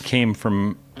just came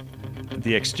from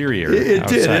the exterior. It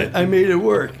outside. did. I made it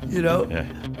work,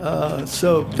 Yeah.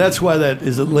 So that's why that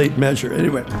is a late measure.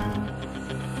 Anyway.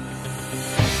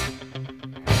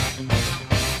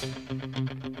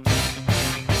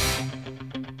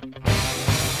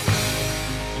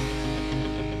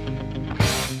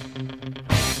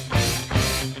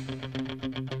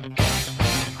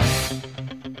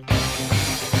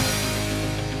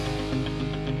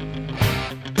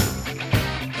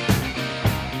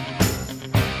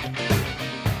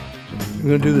 I'm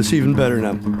going to do this even better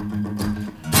now.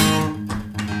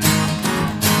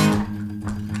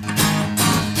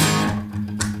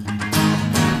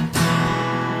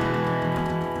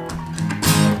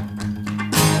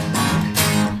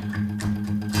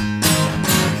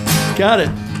 Got it.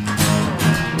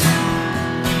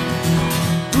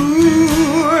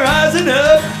 Ooh, rising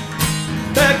up,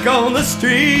 back on the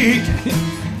street.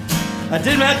 I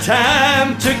did my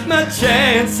time, took my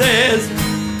chances.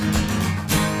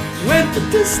 Went the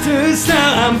distance,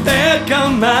 now I'm back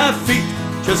on my feet.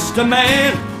 Just a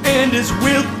man and his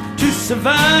will to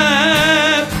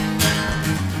survive.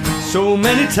 So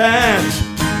many times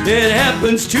it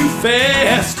happens too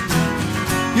fast.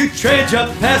 You trade your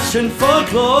passion for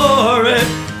glory.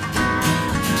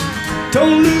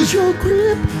 Don't lose your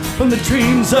grip from the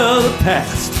dreams of the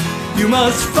past. You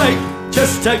must fight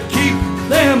just to keep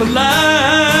them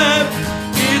alive.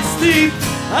 It's the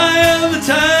eye of the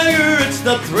tiger, it's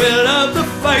the thrill of the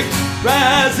fight.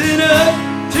 Rising up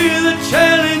to the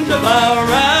challenge of our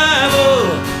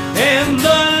rival. And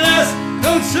the last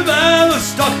known survivor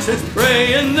stalks his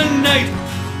prey in the night.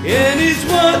 And he's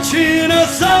watching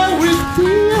us all with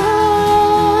the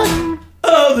eye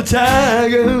of the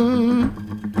tiger.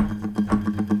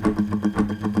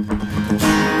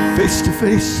 Face to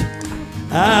face,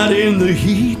 out in the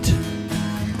heat.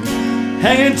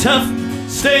 Hanging tough,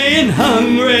 staying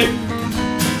hungry.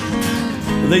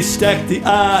 They stack the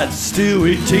odds, still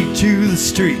we take to the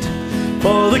street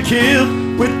for the kill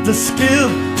with the skill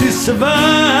to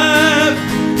survive.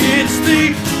 It's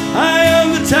the eye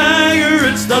of the tiger,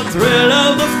 it's the thrill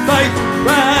of the fight,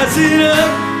 rising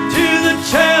up to the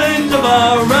challenge of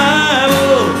our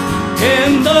rival.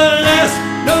 And the last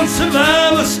known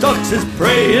survivor stalks his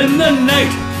prey in the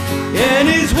night, and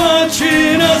he's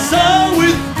watching us all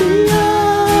with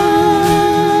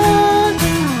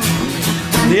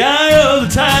the eye of the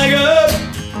tiger.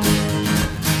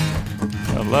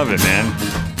 I love it, man.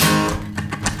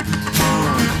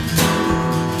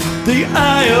 The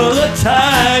eye of the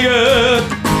tiger.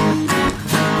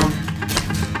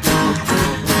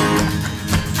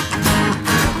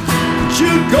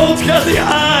 Jude Gold's got the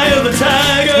eye of the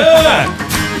tiger.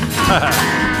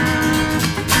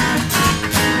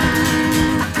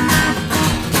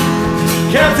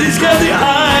 Kathy's got the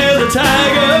eye of the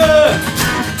tiger.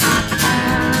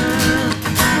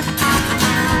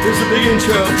 Here's the big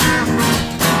intro.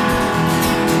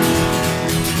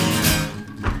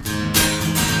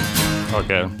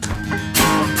 Okay.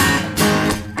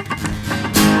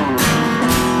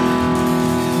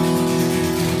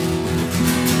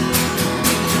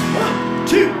 One,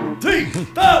 two, three,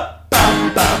 ba,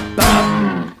 ba, ba,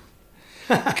 ba.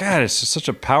 God, it's just such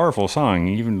a powerful song.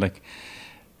 Even like,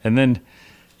 and then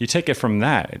you take it from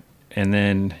that, and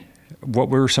then what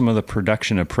were some of the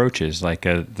production approaches? Like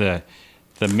the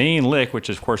main lick, which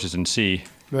of course is in C.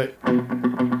 Right.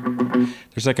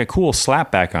 There's like a cool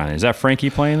slapback on it. Is that Frankie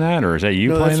playing that, or is that you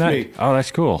No, playing that's that? me. Oh,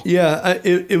 that's cool. Yeah,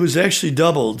 it was actually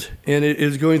doubled, and it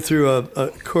was going through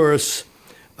a chorus,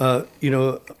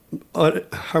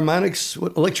 harmonics,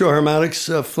 electro-harmonics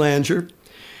flanger.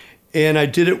 And I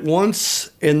did it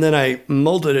once, and then I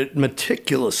molded it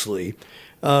meticulously.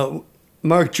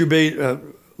 Mark Gervais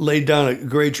laid down a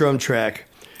great drum track.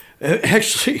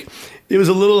 Actually, it was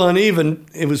a little uneven.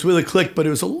 It was with a click, but it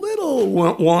was a little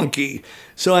wonky.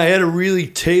 So I had to really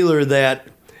tailor that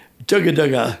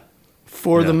dugga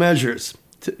for the measures.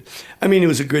 I mean, it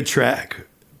was a good track,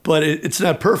 but it's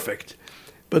not perfect.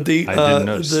 But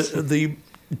the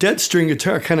dead string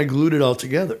guitar kind of glued it all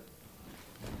together.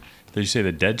 Did you say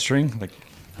the dead string? Like,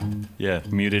 yeah,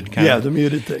 muted kind Yeah, of? the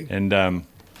muted thing. And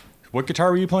what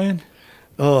guitar were you playing?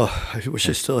 Oh, I wish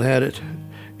I still had it.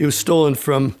 It was stolen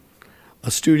from a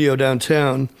studio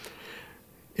downtown.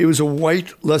 It was a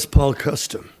white Les Paul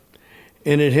Custom,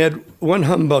 and it had one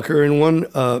humbucker and one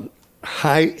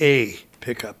high A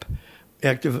pickup,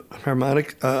 active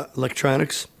harmonic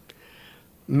electronics.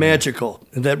 Magical.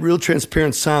 And that real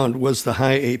transparent sound was the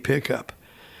high A pickup.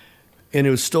 And it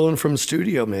was stolen from a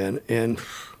studio, man. And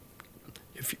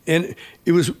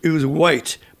it was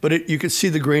white, but you could see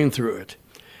the grain through it.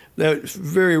 That was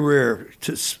very rare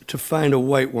to find a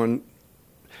white one.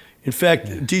 In fact,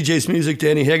 DJ's Music,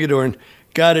 Danny Hagedorn,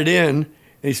 got it in, and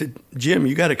he said, "Jim,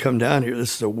 you got to come down here.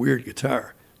 This is a weird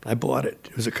guitar." I bought it.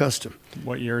 It was a custom.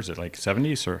 What year is it? Like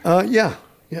 70s or? Yeah,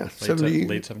 late 70.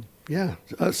 Late 70s? Yeah,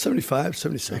 75,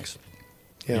 76.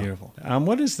 Yeah. Beautiful.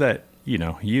 What is that? You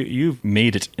know, you've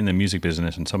made it in the music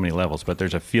business on so many levels, but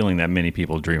there's a feeling that many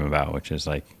people dream about, which is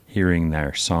like hearing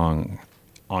their song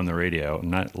on the radio,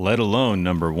 not let alone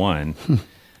number one.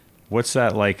 What's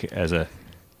that like as a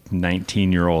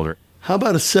 19-year-old? How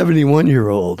about a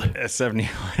 71-year-old? A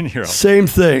 71-year-old. Same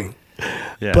thing.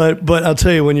 Yeah. But I'll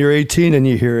tell you, when you're 18 and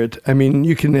you hear it, I mean,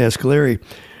 you can ask Larry.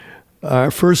 Our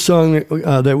first song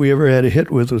that we ever had a hit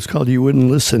with was called "You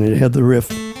Wouldn't Listen." It had the riff.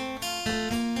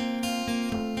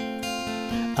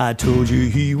 I told you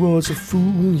he was a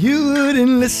fool, you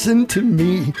wouldn't listen to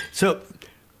me. So,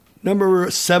 number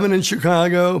 7 in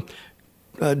Chicago,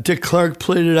 Dick Clark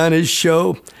played it on his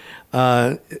show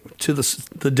to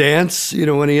the dance, you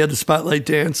know, when he had the spotlight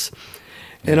dance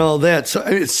and all that. So,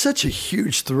 I mean, it's such a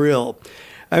huge thrill.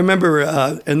 I remember,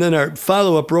 and then our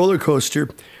follow-up Roller Coaster,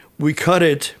 we cut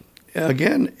it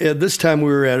again. This time we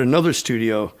were at another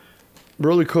studio.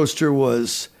 Roller Coaster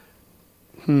was,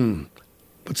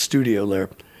 what studio there?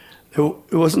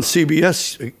 It wasn't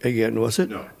CBS again, was it?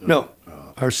 No.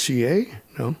 RCA?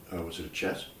 No. Was it a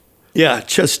Chess? Yeah,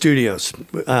 Chess Studios,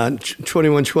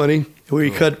 2120.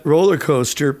 We cut Roller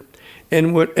Coaster,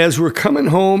 and as we're coming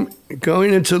home,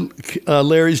 going into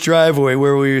Larry's driveway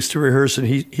where we used to rehearse, and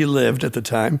he lived at the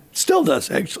time, still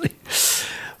does actually,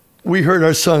 we heard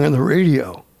our song on the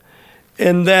radio.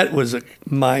 And that was a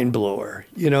mind blower.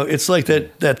 You know, it's like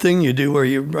that thing you do where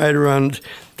you ride around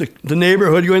the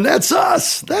neighborhood going, "That's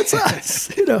us, that's us."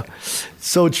 You know,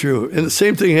 so true. And the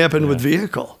same thing happened with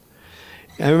Vehicle.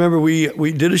 I remember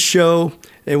we did a show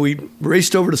and we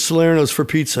raced over to Salerno's for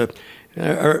pizza.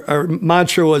 Our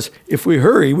mantra was, if we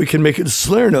hurry, we can make it to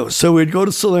Salerno's. So we'd go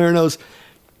to Salerno's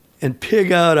and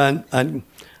pig out on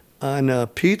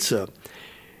pizza.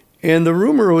 And the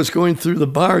rumor was going through the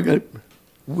bar,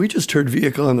 we just heard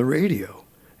Vehicle on the radio.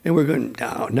 And we're going,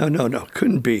 no,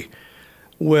 couldn't be.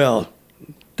 Well,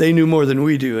 they knew more than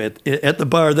we do. At the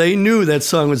bar, they knew that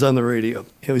song was on the radio.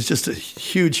 It was just a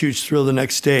huge, huge thrill. The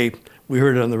next day, we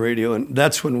heard it on the radio, and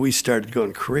that's when we started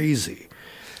going crazy.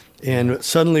 And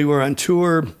suddenly we're on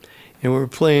tour, and we're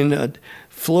playing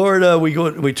Florida.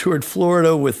 We toured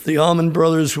Florida with the Allman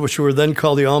Brothers, which were then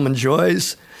called the Allman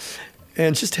Joys,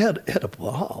 and just had a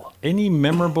ball. Any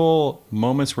memorable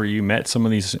moments where you met some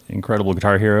of these incredible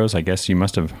guitar heroes? I guess you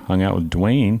must have hung out with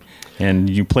Duane, and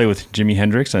you play with Jimi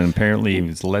Hendrix, and apparently it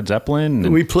was Led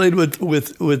Zeppelin. We played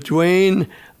with Duane.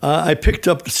 I picked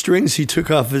up the strings he took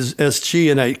off his SG,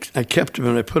 and I kept them,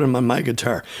 and I put them on my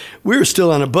guitar. We were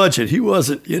still on a budget. He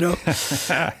wasn't,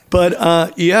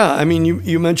 But, yeah, I mean,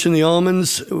 you mentioned the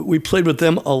Allmans. We played with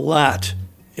them a lot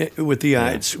with the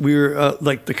Ides. We were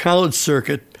like the college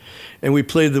circuit, and we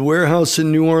played the Warehouse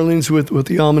in New Orleans with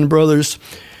the Allman Brothers,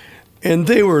 and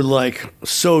they were, like,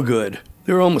 so good.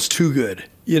 They were almost too good.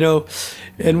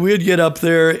 And we'd get up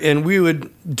there and we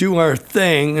would do our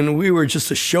thing, and we were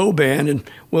just a show band, and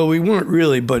well, we weren't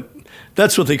really, but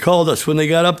that's what they called us. When they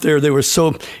got up there, they were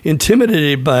so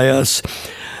intimidated by us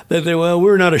that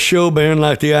we're not a show band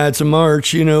like the Ides of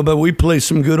March, but we play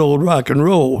some good old rock and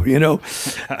roll,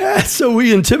 So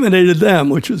we intimidated them,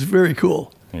 which was very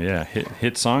cool. Yeah,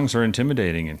 hit songs are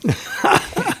intimidating.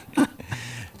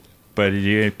 But did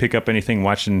you pick up anything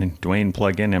watching Duane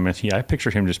plug in? I mean, I picture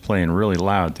him just playing really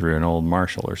loud through an old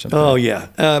Marshall or something. Oh,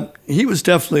 yeah. He was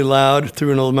definitely loud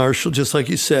through an old Marshall, just like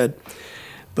you said.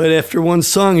 But after one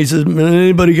song, he said,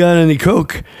 anybody got any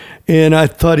Coke? And I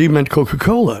thought he meant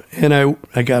Coca-Cola. And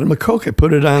I got him a Coke. I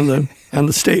put it on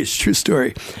the stage. True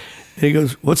story. And he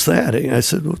goes, what's that? And I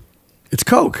said, well, it's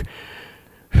Coke.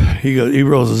 He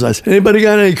rolls his eyes. Anybody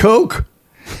got any Coke?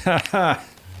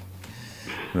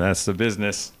 That's the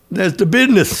business. That's the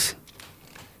business.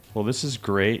 Well, this is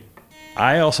great.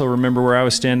 I also remember where I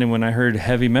was standing when I heard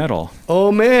Heavy Metal. Oh,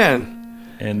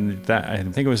 man. And that, I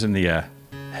think it was in the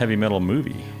Heavy Metal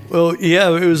movie. Well, yeah,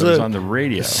 it was on the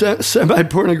radio.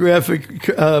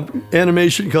 Semi-pornographic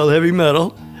animation called Heavy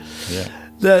Metal. Yeah.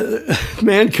 That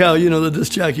Mancow, the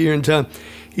disc jockey here in town,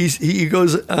 he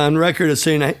goes on record as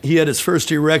saying he had his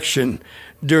first erection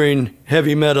during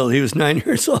Heavy Metal. He was 9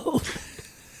 years old.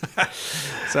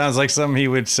 Sounds like something he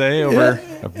would say over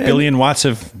a billion watts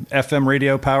of FM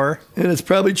radio power. And it's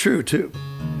probably true, too.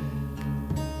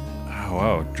 Oh,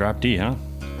 wow. Drop D, huh?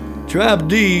 Drop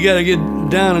D, you got to get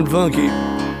down and funky.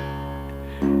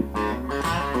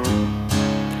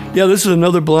 Yeah, this is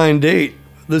another blind date.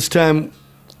 This time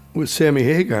with Sammy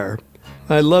Hagar.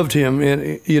 I loved him,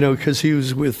 and because he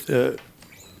was with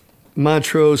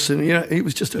Montrose, and he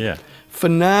was just a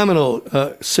phenomenal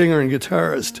singer and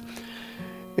guitarist.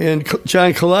 And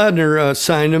John Kalodner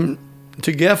signed him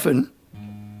to Geffen.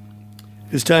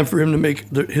 It was time for him to make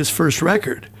his first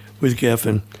record with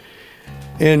Geffen.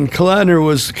 And Kalodner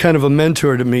was kind of a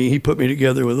mentor to me. He put me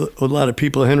together with a lot of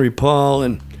people, Henry Paul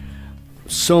and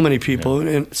so many people,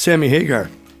 and Sammy Hagar.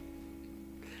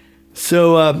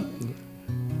 So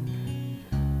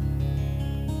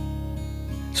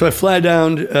I fly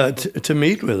down to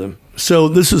meet with him. So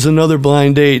this is another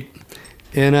blind date.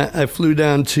 And I flew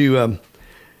down to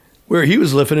where he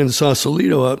was living in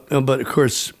Sausalito, but of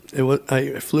course,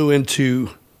 I flew into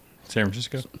San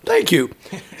Francisco. Thank you.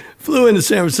 Flew into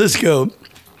San Francisco,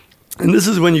 and this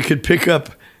is when you could pick up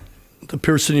the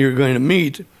person you're going to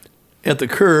meet at the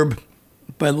curb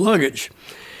by luggage.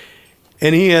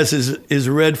 And he has his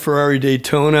red Ferrari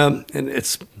Daytona, and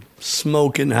it's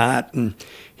smoking hot, and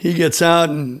he gets out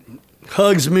and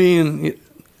hugs me, and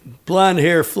blonde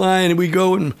hair flying, and we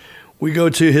go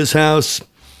to his house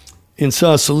in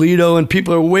Sausalito, and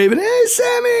people are waving, hey,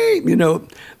 Sammy,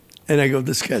 and I go,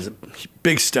 this guy's a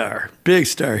big star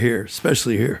here,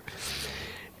 especially here.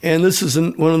 And this is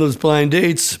one of those blind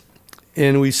dates,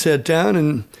 and we sat down,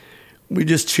 and we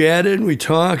just chatted, we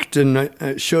talked, and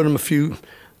I showed him a few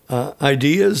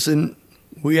ideas, and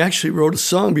we actually wrote a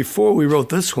song before we wrote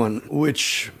this one,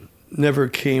 which never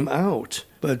came out,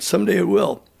 but someday it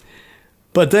will.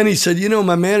 But then he said,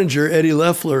 my manager, Eddie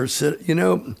Leffler, said,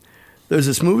 there's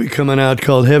this movie coming out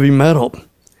called Heavy Metal,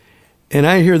 and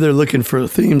I hear they're looking for a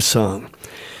theme song.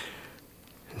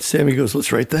 And Sammy goes,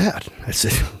 let's write that. I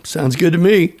said, sounds good to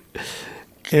me.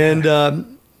 And,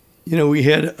 we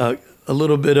had a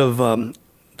little bit of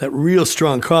that real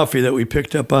strong coffee that we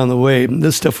picked up on the way. And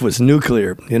this stuff was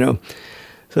nuclear,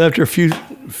 So after a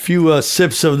few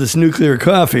sips of this nuclear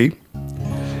coffee,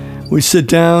 we sit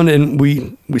down and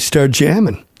we start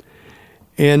jamming.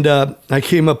 And I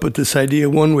came up with this idea: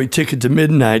 one-way ticket to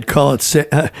midnight. Call it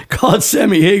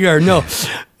Sammy Hagar. No,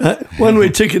 one-way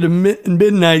ticket to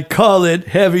midnight. Call it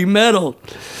heavy metal.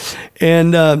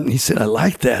 And he said, "I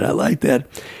like that. I like that."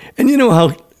 And you know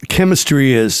how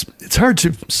chemistry is. It's hard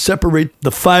to separate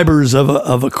the fibers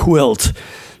of a quilt.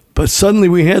 But suddenly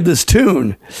we had this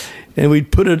tune, and we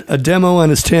put a demo on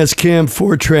his Tascam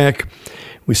 4-track.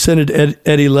 We sent it to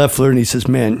Eddie Leffler, and he says,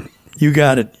 "Man, you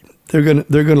got it. They're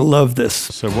gonna love this."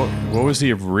 So what was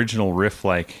the original riff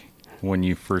like when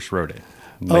you first wrote it?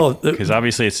 Like, because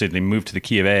obviously they moved to the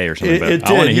key of A or something. But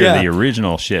I want to hear the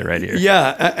original shit right here.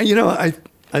 Yeah,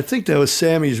 I think that was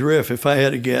Sammy's riff, if I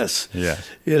had to guess. Yeah.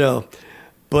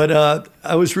 But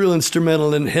I was real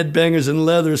instrumental in Headbangers and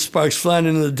Leather, Sparks Flying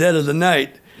in the Dead of the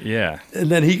Night. Yeah. And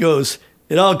then he goes,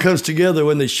 "It all comes together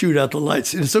when they shoot out the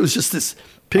lights." And so it was just this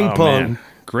ping pong. Man.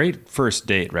 Great first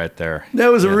date right there. That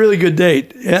was a really good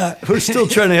date. Yeah. We're still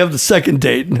trying to have the second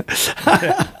date.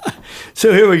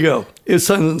 So here we go. It's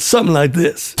something like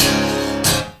this.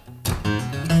 That's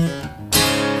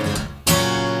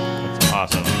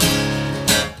awesome.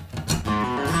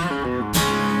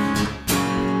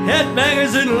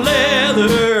 Headbangers in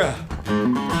leather,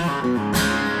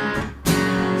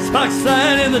 sparks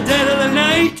flying in the dead of the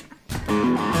night.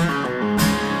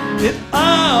 It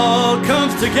all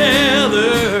comes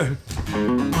together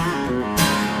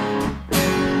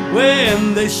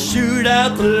when they shoot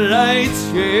out the lights,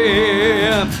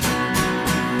 yeah.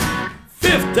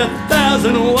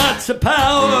 50,000 watts of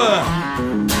power,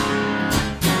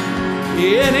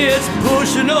 and it's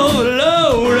pushing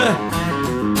overload.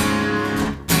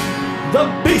 The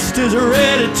beast is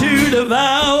ready to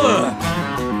devour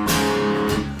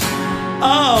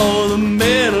all the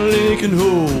metal it can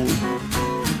hold.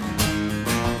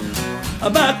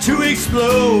 About to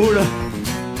explode,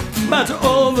 about to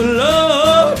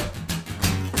overload.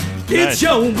 It's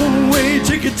your one-way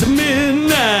ticket to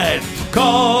midnight.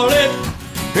 Call it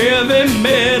heavy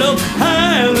metal,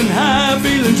 Highland high,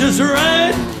 feeling just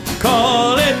right.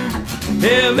 Call it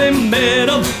heavy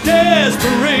metal,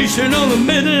 desperation on the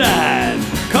midline.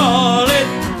 Call it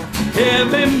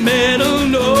heavy metal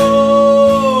noise.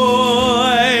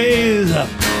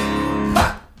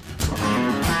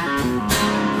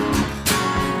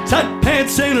 Tight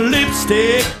pants and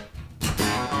lipstick,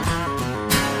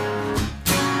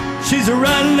 she's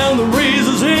riding on the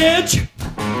razor's edge.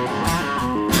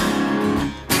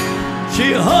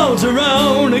 She holds her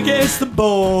own against the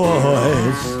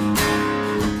boys,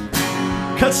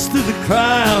 cuts through the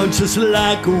crowd just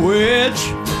like a wedge.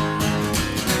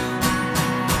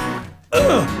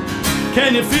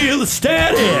 Can you feel the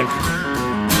static?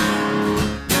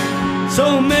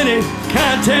 So many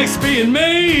contacts being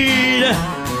made.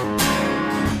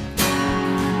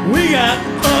 We got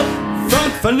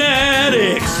up-front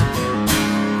fanatics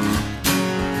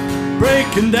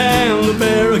breaking down the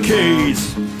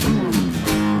barricades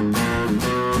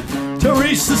to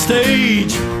reach the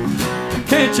stage.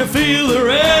 Can't you feel the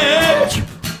rage?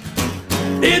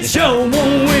 It's your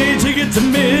one-way ticket to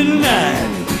midnight.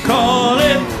 Call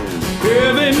it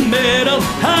heavy metal,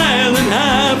 Highland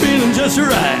high, feeling just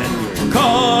right.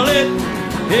 Call it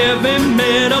heavy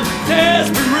metal,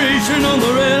 desperation on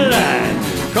the red line.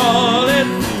 Call it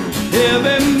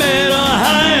heavy metal,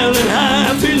 Highland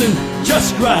high, feeling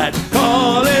just right.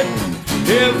 Call it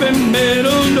heavy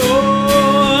metal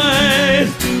noise.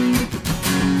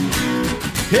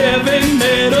 Heavy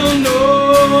metal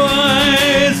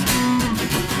noise.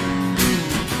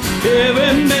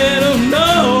 Heavy metal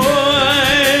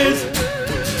noise.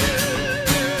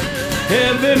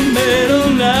 Heavy metal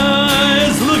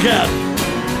noise. Look out.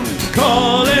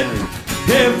 Call it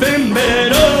heavy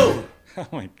metal. Oh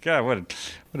my God, what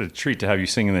a treat to have you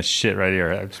singing this shit right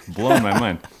here. It's blowing my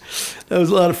mind. That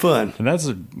was a lot of fun. And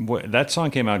that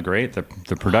song came out great. The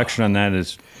production on that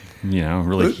is,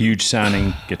 really huge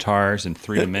sounding guitars and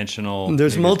three-dimensional.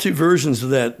 There's multi-versions of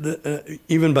that,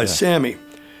 even by Sammy.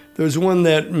 There's one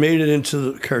that made it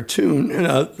into the cartoon,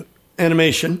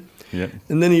 animation,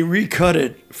 and then he recut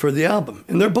it for the album.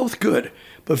 And they're both good.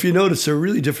 But if you notice, they're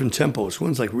really different tempos.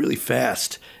 One's like really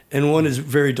fast, and one is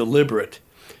very deliberate.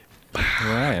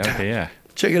 Right, okay, yeah.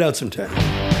 Check it out sometime.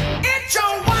 It's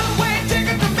your one-way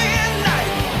ticket to midnight.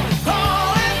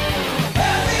 Call it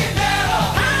heavy metal.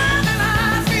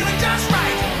 I'm feeling just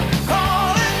right.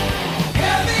 Call it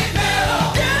heavy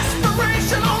metal.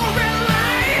 Desperation on the red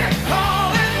line.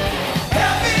 Call it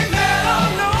heavy metal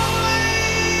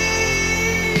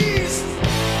noise.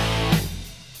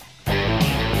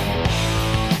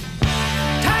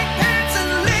 Tight pants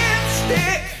and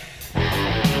lipstick.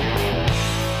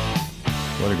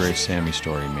 What a great Sammy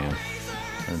story, man.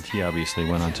 And he obviously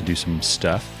went on to do some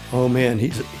stuff. Oh man,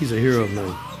 he's a hero of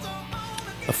mine.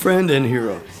 A friend and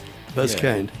hero. Best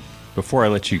kind. Before I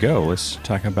let you go, let's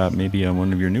talk about maybe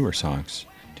one of your newer songs.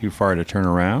 Too Far to Turn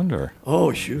Around, or?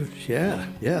 Oh, shoot. Yeah.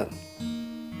 Let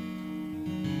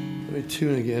me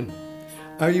tune again.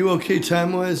 Are you okay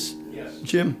time-wise? Yes.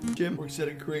 Jim works at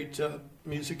a great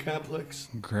music complex.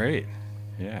 Great.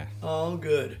 Yeah. All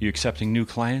good. You accepting new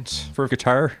clients for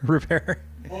guitar repair?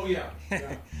 Oh, yeah.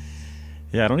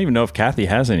 Yeah, I don't even know if Kathy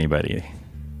has anybody.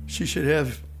 She should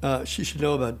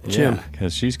know about Jim. Yeah,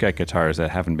 because she's got guitars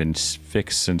that haven't been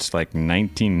fixed since like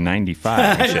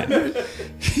 1995.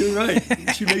 You're right.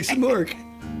 She makes them work.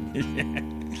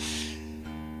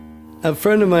 A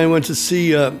friend of mine went to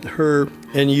see her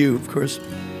and you, of course,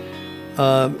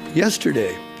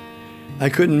 yesterday. I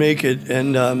couldn't make it,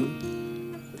 and Larry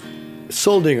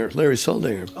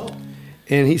Soldinger. Oh.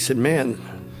 And he said, man,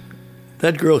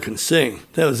 that girl can sing.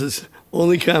 That was his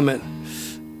only comment.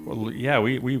 Well, yeah,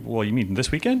 well, you mean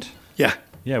this weekend? Yeah.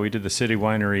 Yeah, we did the City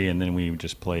Winery, and then we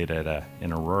just played at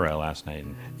in Aurora last night.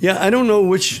 Yeah, I don't know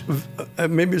which,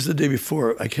 maybe it was the day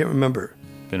before. I can't remember.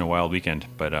 Been a wild weekend,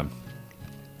 but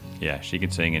yeah, she can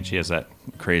sing, and she has that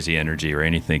crazy energy where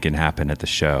anything can happen at the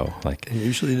show. Like, it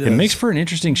usually does. It makes for an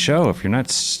interesting show if you're not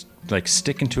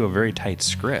sticking to a very tight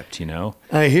script, you know?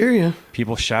 I hear you.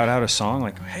 People shout out a song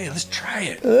like, hey, let's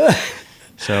try it.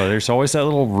 So there's always that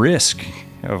little risk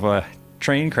of a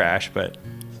train crash, but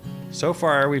so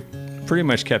far we've pretty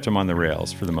much kept them on the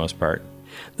rails for the most part.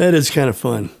 That is kind of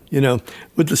fun. You know,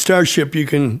 with the Starship, you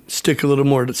can stick a little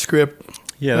more to script.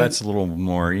 Yeah, that's a little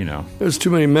more, you know. There's too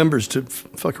many members to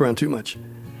fuck around too much.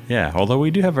 Yeah, although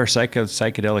we do have our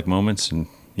psychedelic moments and,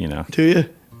 you know. Do you?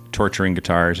 Torturing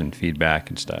guitars and feedback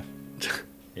and stuff.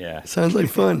 Yeah. Sounds like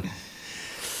fun.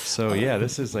 So, yeah,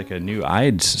 this is like a new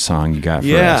Ides song you got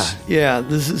for us. Yeah,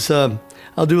 this is,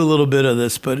 I'll do a little bit of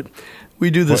this, but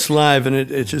we do this live, and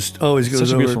it just always goes Such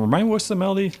a over. beautiful. Remind me, what's the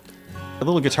melody? A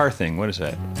little guitar thing. What is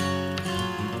that?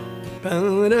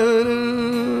 Oh,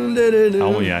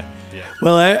 yeah.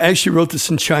 Well, I actually wrote this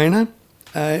in China.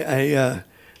 I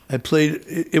played,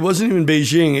 it wasn't even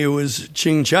Beijing, it was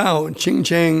Qingzhou,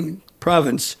 Xinjiang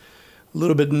province, a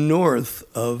little bit north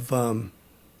of,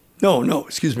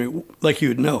 excuse me, like you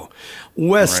would know,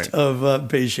 west of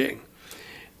Beijing.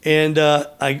 And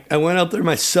I went out there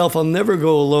myself. I'll never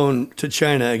go alone to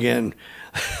China again.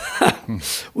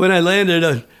 When I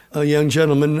landed, a young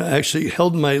gentleman actually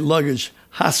held my luggage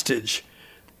hostage.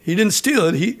 He didn't steal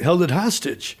it. He held it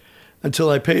hostage until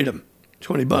I paid him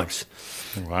 $20.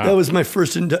 Wow. That was my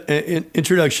first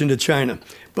introduction to China.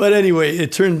 But anyway,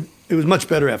 it was much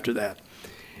better after that.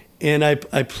 And I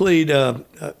played,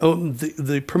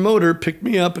 the promoter picked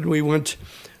me up, and we went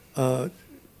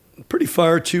pretty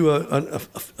far to a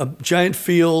giant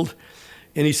field.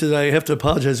 And he said, I have to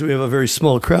apologize, we have a very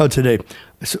small crowd today.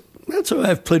 I said, that's all right.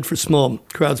 I've played for small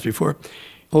crowds before,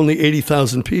 only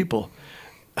 80,000 people.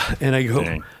 And I go,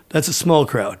 dang. That's a small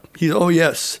crowd. He's, oh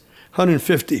yes,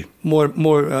 150, more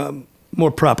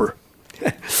proper.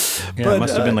 Yeah, but, it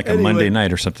must have been like a Monday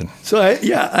night or something. So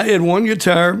I had one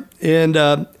guitar, and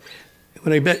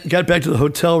when I got back to the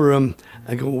hotel room,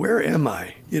 I go, where am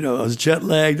I? You know, I was jet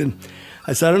lagged, and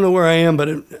I said, I don't know where I am, but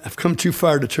I've come too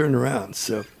far to turn around.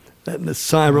 So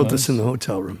I wrote this in the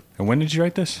hotel room. And when did you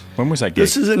write this? When was that gig?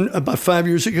 This is about 5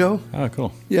 years ago. Oh,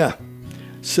 cool. Yeah.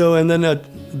 So, and then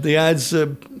the Ides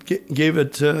gave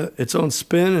it its own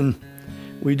spin, and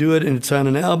we do it, and it's on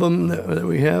an album that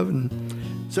we have. And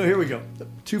so here we go.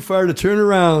 Too Far to Turn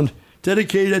Around,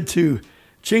 dedicated to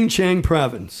Xinjiang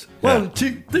province. Yeah. 1,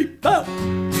 2, 3, 4.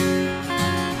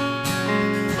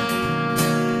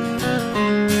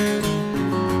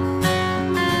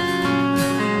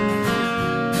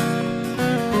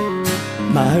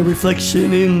 My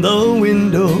reflection in the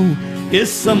window is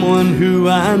someone who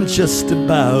I'm just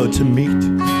about to meet.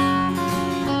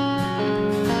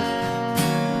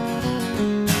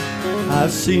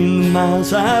 I've seen the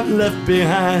miles I've left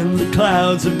behind, the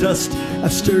clouds of dust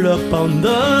I've stirred up on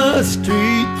the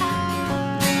street.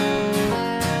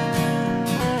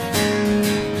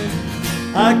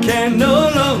 I can no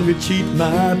longer cheat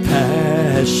my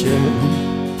passion.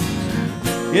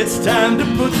 It's time to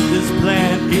put this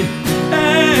plan in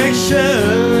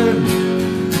action.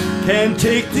 Can't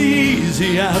take the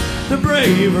easy out, the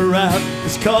braver route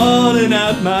is calling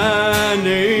out my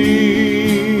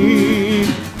name.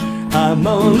 I'm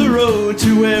on the road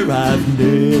to where I've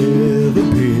never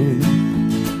been,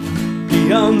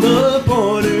 beyond the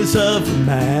borders of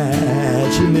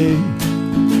imagining.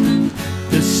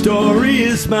 This story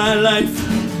is my life,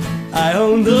 I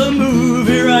own the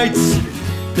movie rights.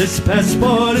 This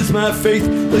passport is my faith,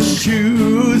 the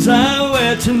shoes I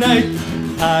wear tonight.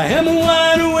 I am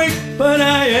wide awake, but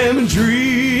I am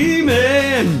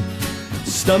dreaming.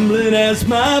 Stumbling as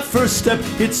my first step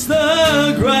hits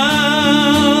the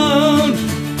ground.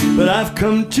 But I've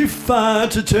come too far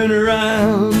to turn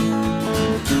around.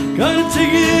 Gonna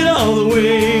take it all the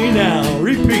way now.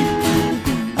 Repeat.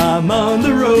 I'm on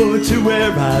the road to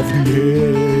where I've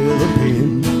never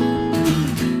been.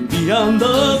 Beyond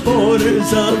the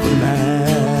borders of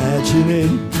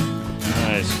imagining.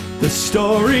 Nice. The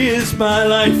story is my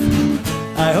life.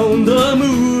 I own the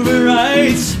movie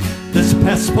rights. This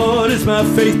passport is my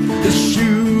faith. The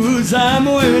shoes I'm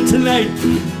wearing tonight.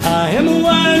 I am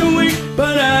wide awake,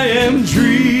 but I am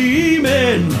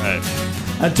dreaming. Right.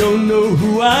 I don't know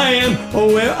who I am or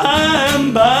where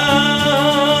I'm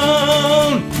bound,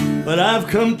 but I've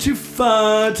come too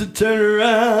far to turn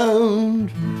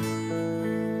around.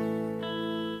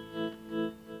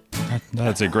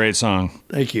 That's a great song.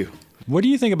 Thank you. What do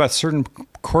you think about certain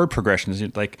chord progressions?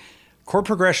 Like, chord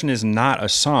progression is not a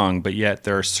song, but yet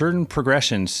there are certain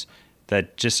progressions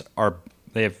that just are,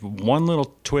 they have one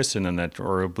little twist in them that,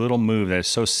 or a little move that is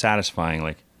so satisfying.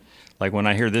 Like when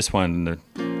I hear this one,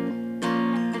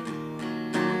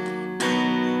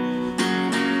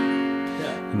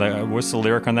 what's the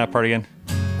lyric on that part again?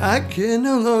 I can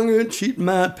no longer cheat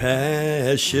my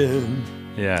passion.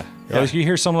 Yeah. Like you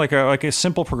hear something like a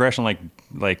simple progression,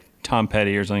 like Tom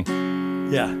Petty or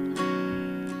something. Yeah.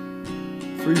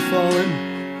 Free falling.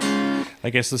 I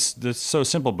guess this is so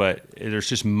simple, but there's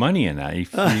just money in that.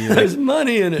 There's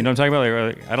money in it. You know what I'm talking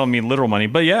about? Like, I don't mean literal money,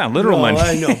 but yeah, literal money.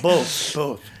 I know, both.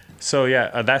 So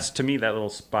yeah, that's to me that little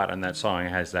spot on that song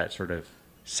has that sort of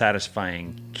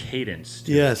satisfying cadence.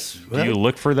 Yes. Do you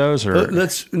look for those, or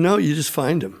no? You just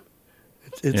find them.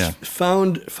 It's Yeah.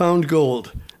 found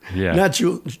gold. Yeah. Not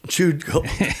chewed gold.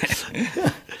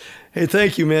 Hey,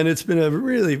 thank you, man. It's been a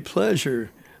really pleasure.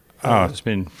 Oh, it's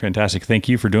been fantastic. Thank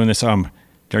you for doing this. Are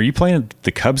you playing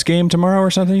the Cubs game tomorrow or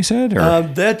something? You said, or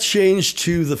That changed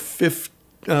to the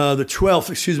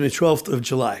 12th of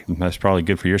July. that's probably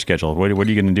good for your schedule. What are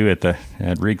you going to do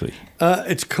at Wrigley?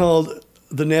 It's called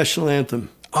the National Anthem.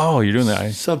 Oh, you're doing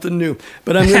that. Something new.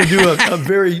 But I'm going to do a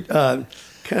very kind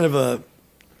of a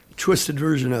twisted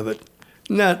version of it.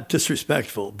 Not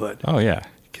disrespectful, but Oh yeah.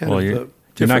 kind Well, of you're not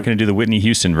different. going to do the Whitney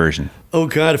Houston version. Oh,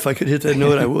 God, if I could hit that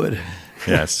note, I would.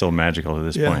 Yeah, it's still magical at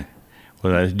this Yeah. point.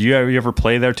 Well, do you ever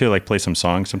play there too? Like play some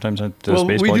songs sometimes at those Well,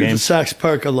 we baseball do the games? Sox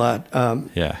Park a lot.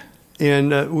 Yeah.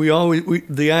 And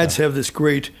the odds have this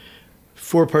great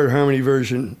 4-part harmony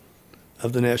version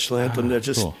of the National Anthem that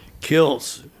just cool.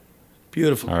 kills.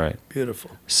 Beautiful. All right.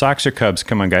 Beautiful. Sox or Cubs?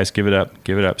 Come on, guys, give it up.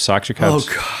 Give it up. Sox or Cubs?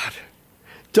 Oh, God.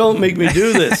 Don't make me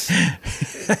do this.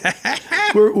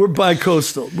 we're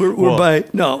bi-coastal.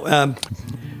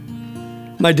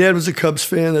 My dad was a Cubs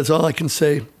fan. That's all I can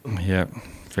say. Yeah,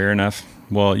 fair enough.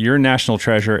 Well, you're a national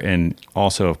treasure, and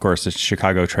also, of course, a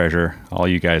Chicago treasure. All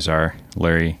you guys are.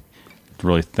 Larry,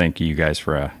 really thank you guys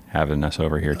for having us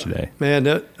over here today.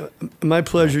 Man, my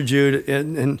pleasure, Jude.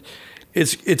 And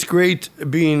it's great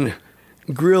being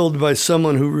grilled by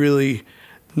someone who really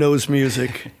knows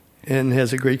music and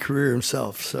has a great career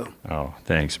himself. So. Oh,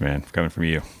 thanks, man, for coming from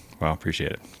you. Well,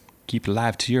 appreciate it. Keep it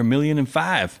alive to your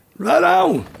 1,000,005. Right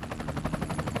on.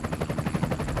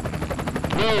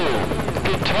 No,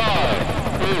 the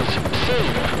time is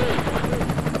safe.